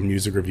did a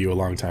music review a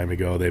long time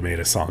ago. They made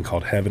a song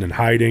called Heaven in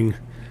Hiding.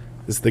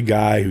 It's the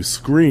guy who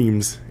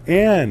screams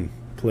and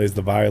plays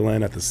the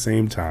violin at the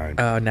same time.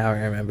 Oh, now I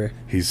remember.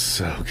 He's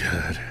so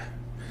good.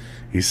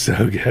 He's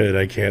so good.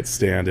 I can't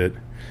stand it.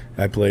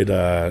 I played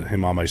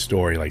him on my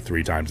story like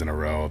 3 times in a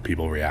row of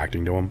people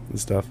reacting to him and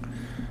stuff.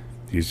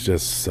 He's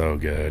just so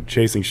good.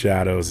 Chasing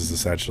Shadows is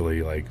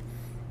essentially like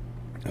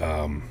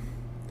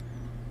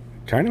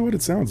kind of what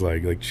it sounds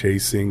like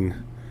chasing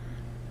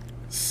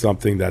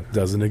something that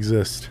doesn't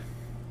exist.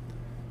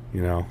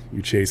 You know,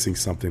 you're chasing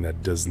something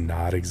that does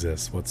not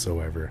exist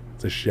whatsoever.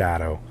 It's a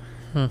shadow.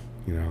 You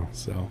know,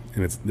 so,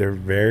 and they're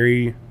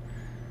very,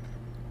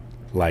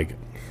 like,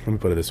 let me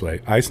put it this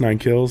way. Ice Nine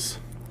Kills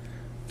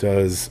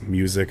does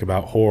music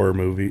about horror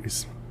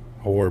movies,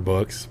 horror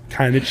books,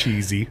 kind of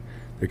cheesy.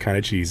 They're kind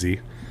of cheesy.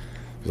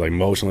 It's like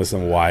Motionless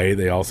in White.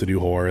 They also do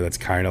horror that's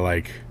kind of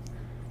like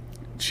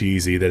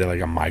cheesy. They did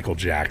like a Michael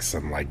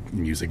Jackson like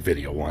music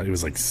video one. It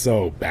was like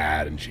so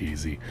bad and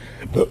cheesy.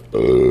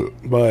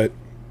 But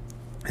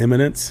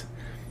Eminence,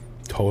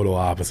 total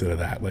opposite of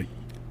that. Like,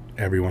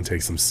 everyone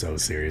takes them so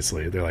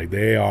seriously. They're like,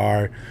 they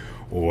are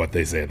what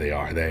they say they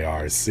are. They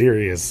are a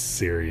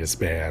serious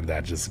band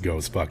that just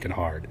goes fucking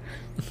hard.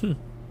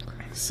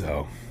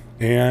 So,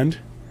 and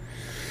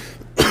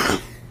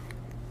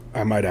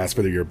I might ask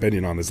for your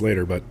opinion on this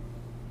later, but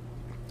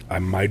I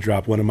might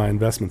drop one of my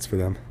investments for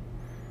them.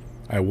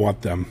 I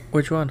want them.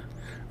 Which one?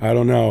 I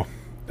don't know.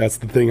 That's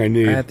the thing I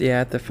need. I have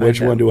to find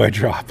Which out. one do I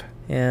drop?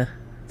 Yeah.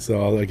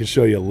 So I can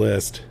show you a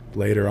list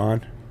later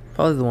on.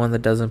 Probably the one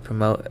that doesn't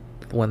promote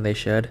when they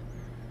should.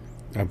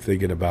 I'm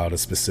thinking about a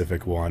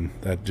specific one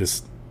that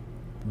just,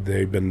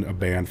 they've been a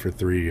band for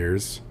 3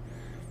 years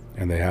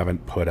and they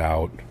haven't put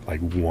out like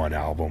one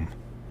album.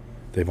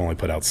 They've only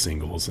put out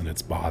singles and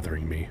it's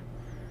bothering me.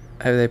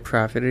 Have they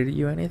profited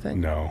you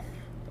anything? No.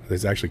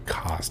 It's actually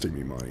costing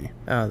me money.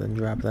 Oh, then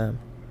drop them.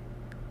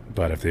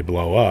 But if they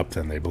blow up,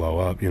 then they blow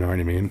up, you know what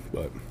I mean?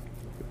 But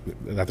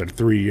after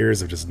 3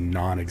 years of just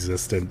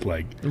non-existent,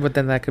 like, But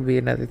then that could be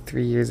another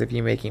 3 years of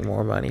you making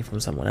more money from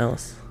someone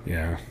else.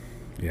 yeah.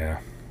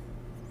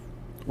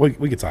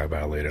 We could talk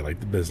about it later, like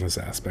the business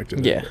aspect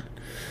of it. Yeah.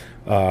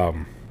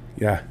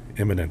 Yeah,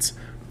 Eminence.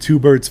 Two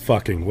birds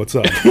fucking. What's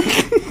up?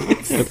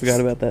 I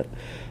forgot about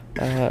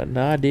that.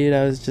 Nah, dude,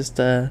 I was just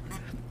I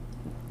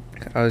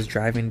was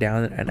driving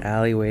down an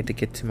alleyway to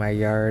get to my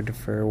yard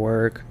for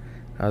work.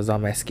 I was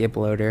on my skip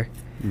loader,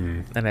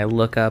 and I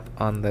look up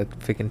on the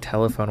freaking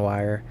telephone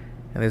wire,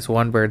 and there's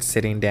one bird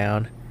sitting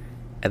down,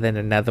 and then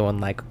another one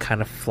like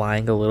kind of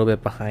flying a little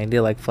bit behind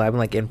it, like flapping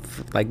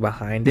like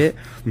behind it.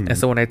 And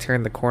so when I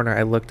turned the corner,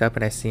 I looked up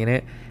and I seen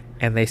it,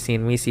 and they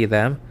seen me see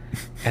them,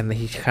 and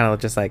he kind of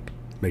just like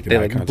Making they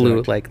eye like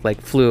blew contact.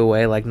 like flew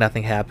away like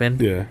nothing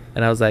happened. Yeah.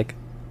 And I was like,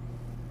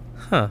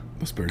 huh.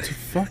 Those birds are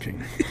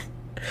fucking.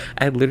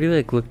 I literally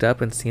like looked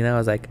up and seen that. I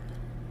was like,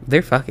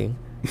 they're fucking,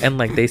 and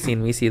like they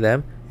seen me see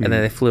them, and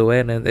then they flew away,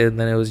 and then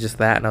it was just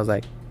that, and I was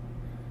like,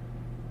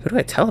 who do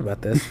I tell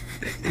about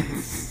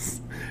this?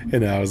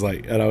 And I was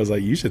like,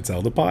 you should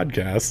tell the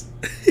podcast.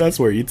 That's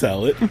where you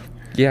tell it.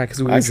 Yeah,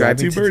 because we I were saw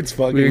driving. two birds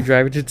fucking. We were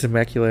driving to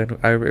Temecula,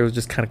 and it was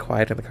just kind of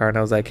quiet in the car, and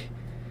I was like,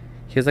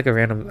 here's like a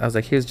random. I was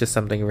like, here's just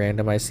something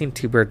random. I seen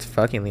two birds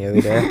fucking the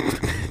other day.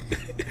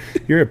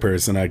 You're a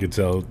person I could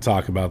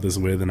talk about this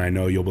with, and I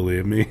know you'll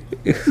believe me.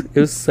 It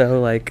was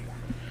so like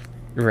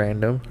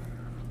random.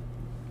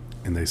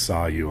 And they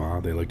saw you, huh?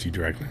 They looked you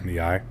directly in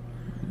the eye.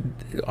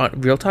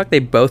 On real talk, they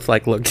both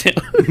like looked down.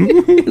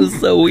 It was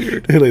so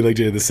weird. And they looked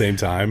at you at the same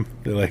time.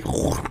 They're like,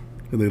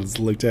 and they just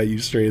looked at you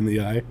straight in the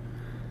eye.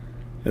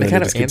 And They then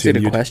kind just of answered a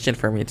continued. question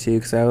for me too,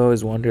 because I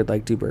always wondered,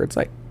 like, do birds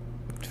like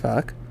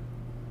fuck?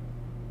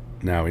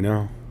 Now we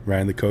know. Right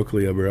in the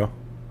cochlea, bro.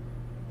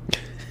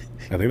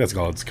 I think that's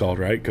it's called,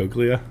 right?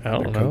 Cochlea? I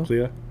don't Their know.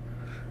 Cochlea?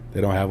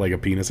 They don't have like a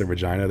penis or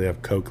vagina. They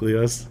have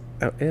cochleas.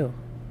 Oh, ew.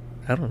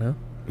 I don't know.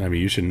 I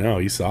mean, you should know.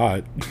 You saw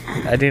it.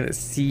 I didn't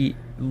see.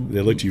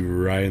 They looked you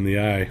right in the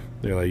eye.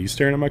 They're like, "You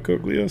staring at my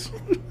cochleos?"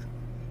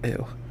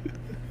 Ew.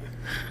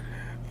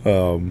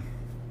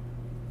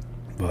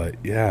 But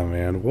yeah,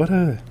 man, what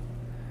a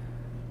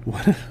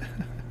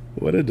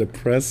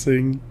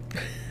depressing,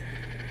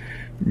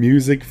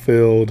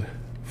 music-filled,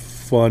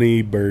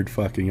 funny bird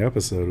fucking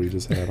episode we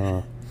just had,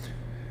 huh?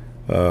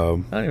 I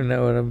don't even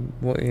know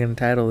what you're gonna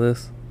title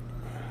this.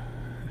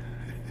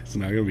 It's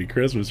not gonna be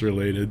Christmas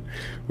related.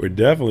 We're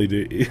definitely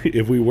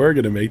if we were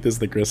gonna make this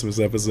the Christmas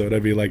episode,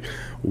 I'd be like,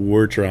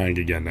 we're trying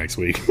again next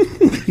week.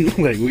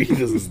 Like,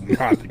 this is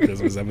not the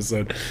Christmas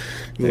episode.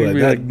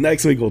 Like,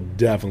 next week will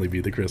definitely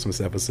be the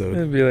Christmas episode.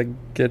 It'd be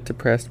like Get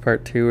Depressed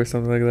Part 2 or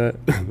something like that.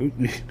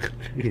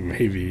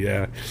 Maybe,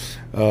 yeah.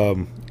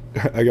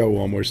 I got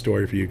one more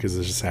story for you because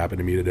this just happened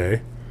to me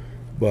today.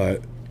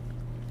 But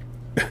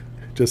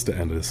just to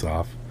end this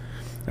off,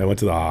 I went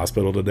to the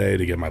hospital today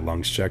to get my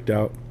lungs checked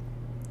out.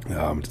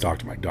 To talk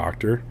to my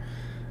doctor.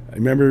 I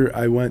remember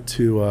I went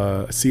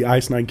to see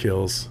Ice Nine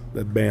Kills,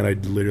 that band I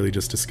literally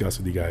just discussed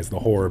with you guys, the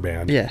horror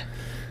band. Yeah.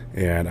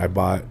 And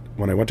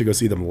when I went to go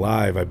see them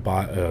live, I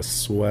bought a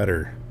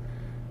sweater,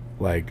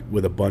 like,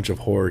 with a bunch of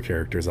horror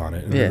characters on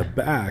it. And in the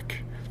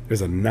back,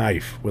 there's a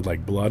knife with,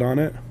 like, blood on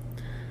it.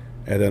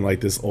 And then,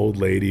 like, this old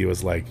lady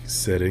was, like,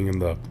 sitting in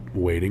the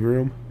waiting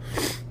room.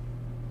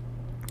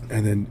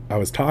 And then I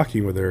was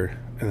talking with her,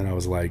 and then I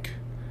was like,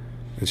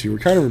 and she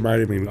kind of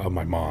reminded me of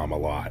my mom a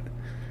lot.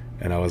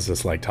 And I was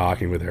just, like,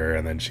 talking with her,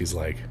 and then she's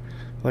like,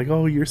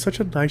 "Oh, you're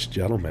such a nice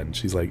gentleman."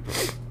 She's like,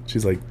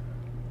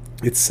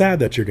 "It's sad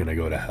that you're gonna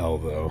go to hell,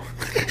 though."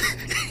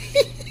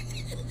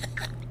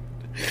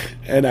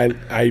 And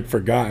I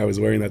forgot I was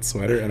wearing that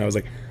sweater, and I was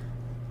like,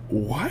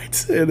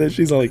 "What?" And then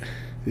she's like,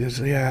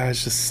 "Yeah,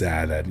 it's just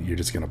sad that you're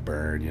just gonna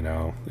burn, you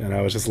know." And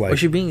I was just like, Was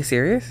she being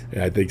serious?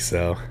 "Yeah, I think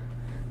so."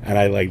 And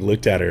I, like,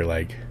 looked at her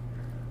like,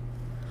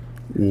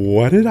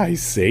 "What did I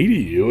say to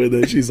you?" And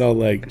then she's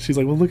like,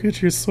 "Well, look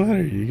at your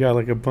sweater. You got,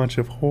 like, a bunch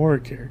of horror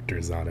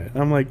characters on it."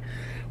 And I'm like,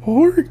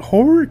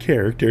 horror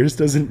characters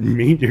doesn't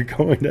mean you're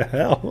going to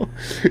hell.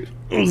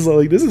 I was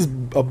like, this is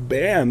a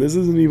band. This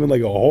isn't even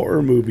like a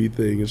horror movie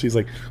thing. And she's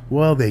like,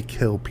 "Well, they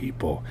kill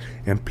people,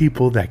 and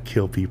people that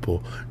kill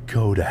people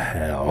go to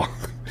hell."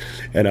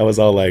 And I was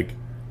all like,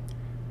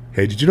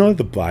 "Hey, did you know that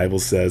the Bible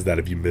says that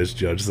if you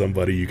misjudge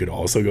somebody, you could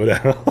also go to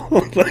hell?"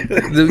 Is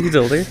that what you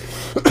told her?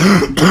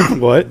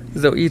 What?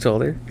 Is that what you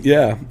told her?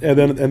 Yeah. And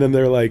then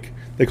they're like,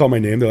 they call my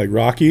name. They're like,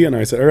 "Rocky," and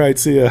I said, "All right,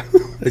 see ya."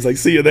 I was like,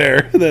 "See you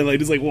there." And then I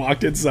just, like,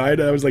 walked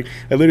inside. And I was like,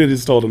 I literally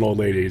just told an old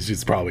lady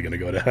she's probably gonna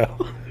go to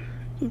hell.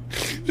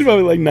 She's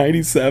probably like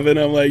 97.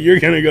 I'm like, "You're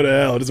gonna go to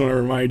hell. I just want to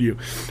remind you."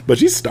 But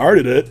she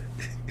started it.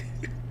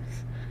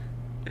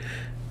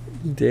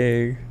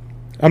 Dang.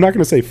 I'm not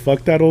gonna say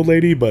fuck that old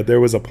lady, but there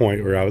was a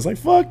point where I was like,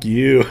 "Fuck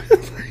you."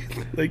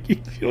 Like, you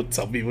don't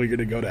tell people you're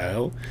gonna go to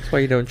hell. That's why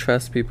you don't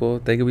trust people.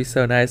 They can be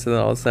so nice, and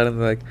then all of a sudden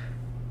they're like,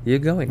 "You're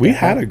going." We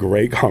had a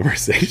great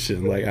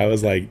conversation. Like, I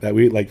was like, that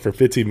we, like, for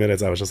 15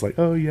 minutes, I was just like,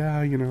 "Oh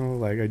yeah, you know,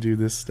 like, I do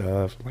this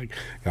stuff, like,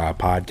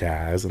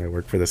 podcast, and I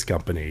work for this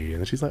company." And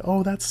then she's like,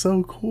 "Oh, that's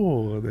so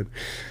cool." And then,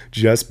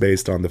 just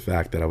based on the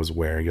fact that I was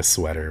wearing a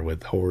sweater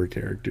with horror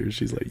characters,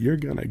 she's like, "You're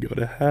gonna go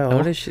to hell."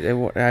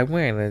 I'm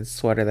wearing a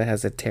sweater that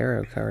has a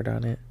tarot card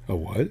on it. A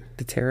what?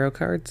 The tarot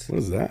cards? What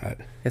is that?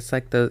 It's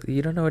like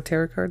you don't know what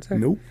tarot cards are?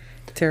 Nope.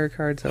 Tarot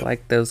cards are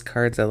like those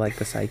cards that, like,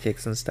 the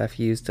psychics and stuff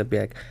use to be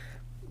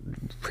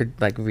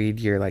like read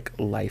your, like,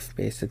 life,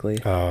 basically.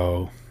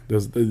 Oh,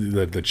 those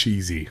the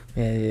cheesy,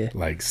 Yeah.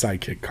 like,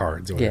 psychic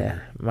cards or Yeah,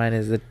 whatever. mine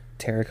is the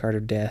tarot card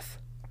of death.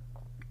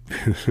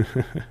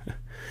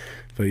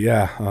 But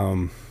yeah,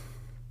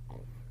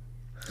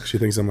 she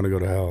thinks I'm gonna go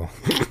to hell.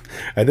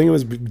 I think it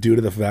was due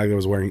to the fact that I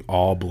was wearing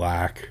all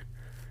black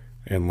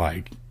and,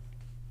 like,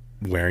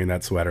 wearing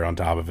that sweater on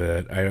top of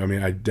it. I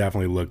mean, I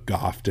definitely looked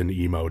goffed and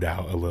emoed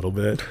out a little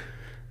bit,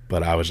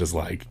 but I was just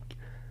like,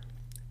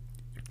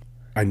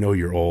 "I know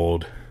you're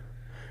old,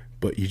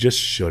 but you just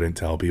shouldn't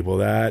tell people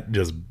that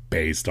just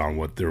based on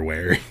what they're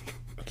wearing."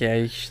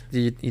 Yeah,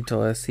 you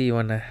told us, "See you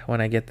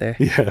when I get there."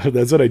 Yeah,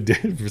 that's what I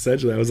did.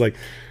 Essentially, I was like,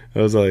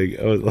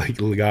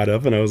 got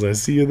up and I was like,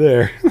 "See you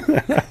there."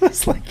 I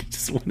was like,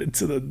 just went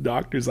into the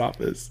doctor's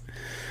office,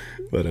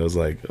 but I was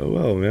like, "Oh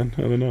well, man,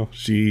 I don't know."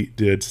 She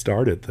did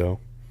start it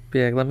though.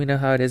 Be like, "Let me know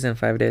how it is in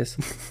 5 days."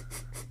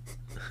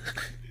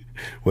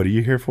 What are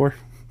you here for?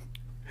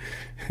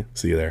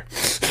 See you there.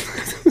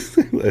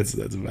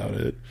 That's about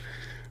it.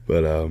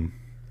 But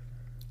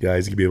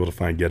guys, you can be able to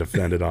find Get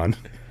Offended on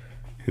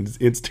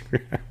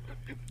Instagram.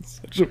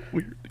 It's such a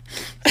weird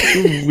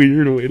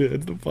way to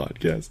end the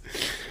podcast.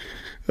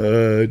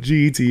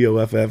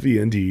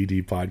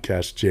 GTOFFENDED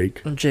podcast.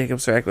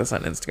 Jacob's Reckless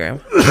on Instagram.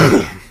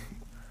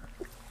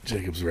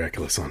 Jacob's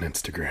Reckless on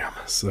Instagram.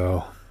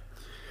 So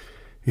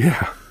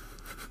yeah.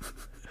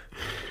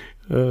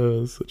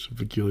 Such a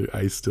peculiar.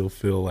 I still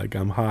feel like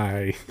I'm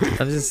high.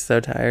 I'm just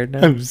so tired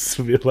now. I just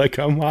feel like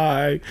I'm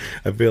high.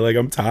 I feel like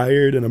I'm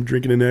tired, and I'm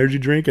drinking an energy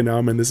drink, and now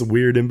I'm in this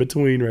weird in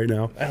between right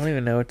now. I don't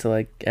even know what to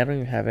like. I don't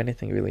even have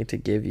anything really to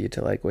give you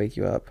to like wake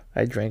you up.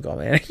 I drank all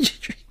my energy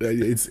drink.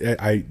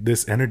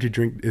 This energy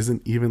drink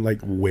isn't even like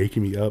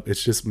waking me up.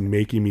 It's just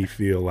making me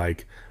feel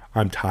like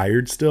I'm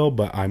tired still,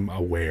 but I'm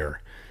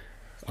aware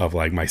of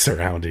like my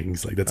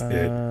surroundings. Like that's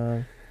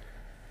it.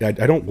 I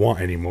don't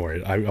want any more.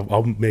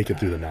 I'll make it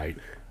through the night.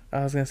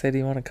 I was gonna say, do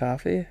you want a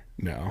coffee?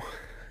 No,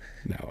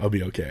 I'll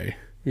be okay.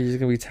 You're just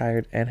gonna be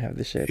tired and have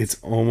the shit. It's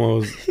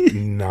almost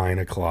 9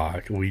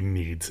 o'clock. We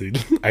need to.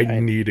 I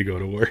need to go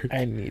to work.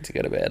 I need to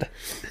go to bed.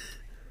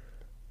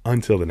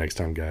 Until the next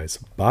time, guys.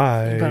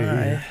 Bye.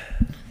 Bye.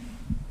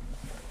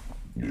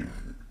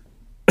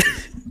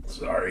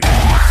 Sorry.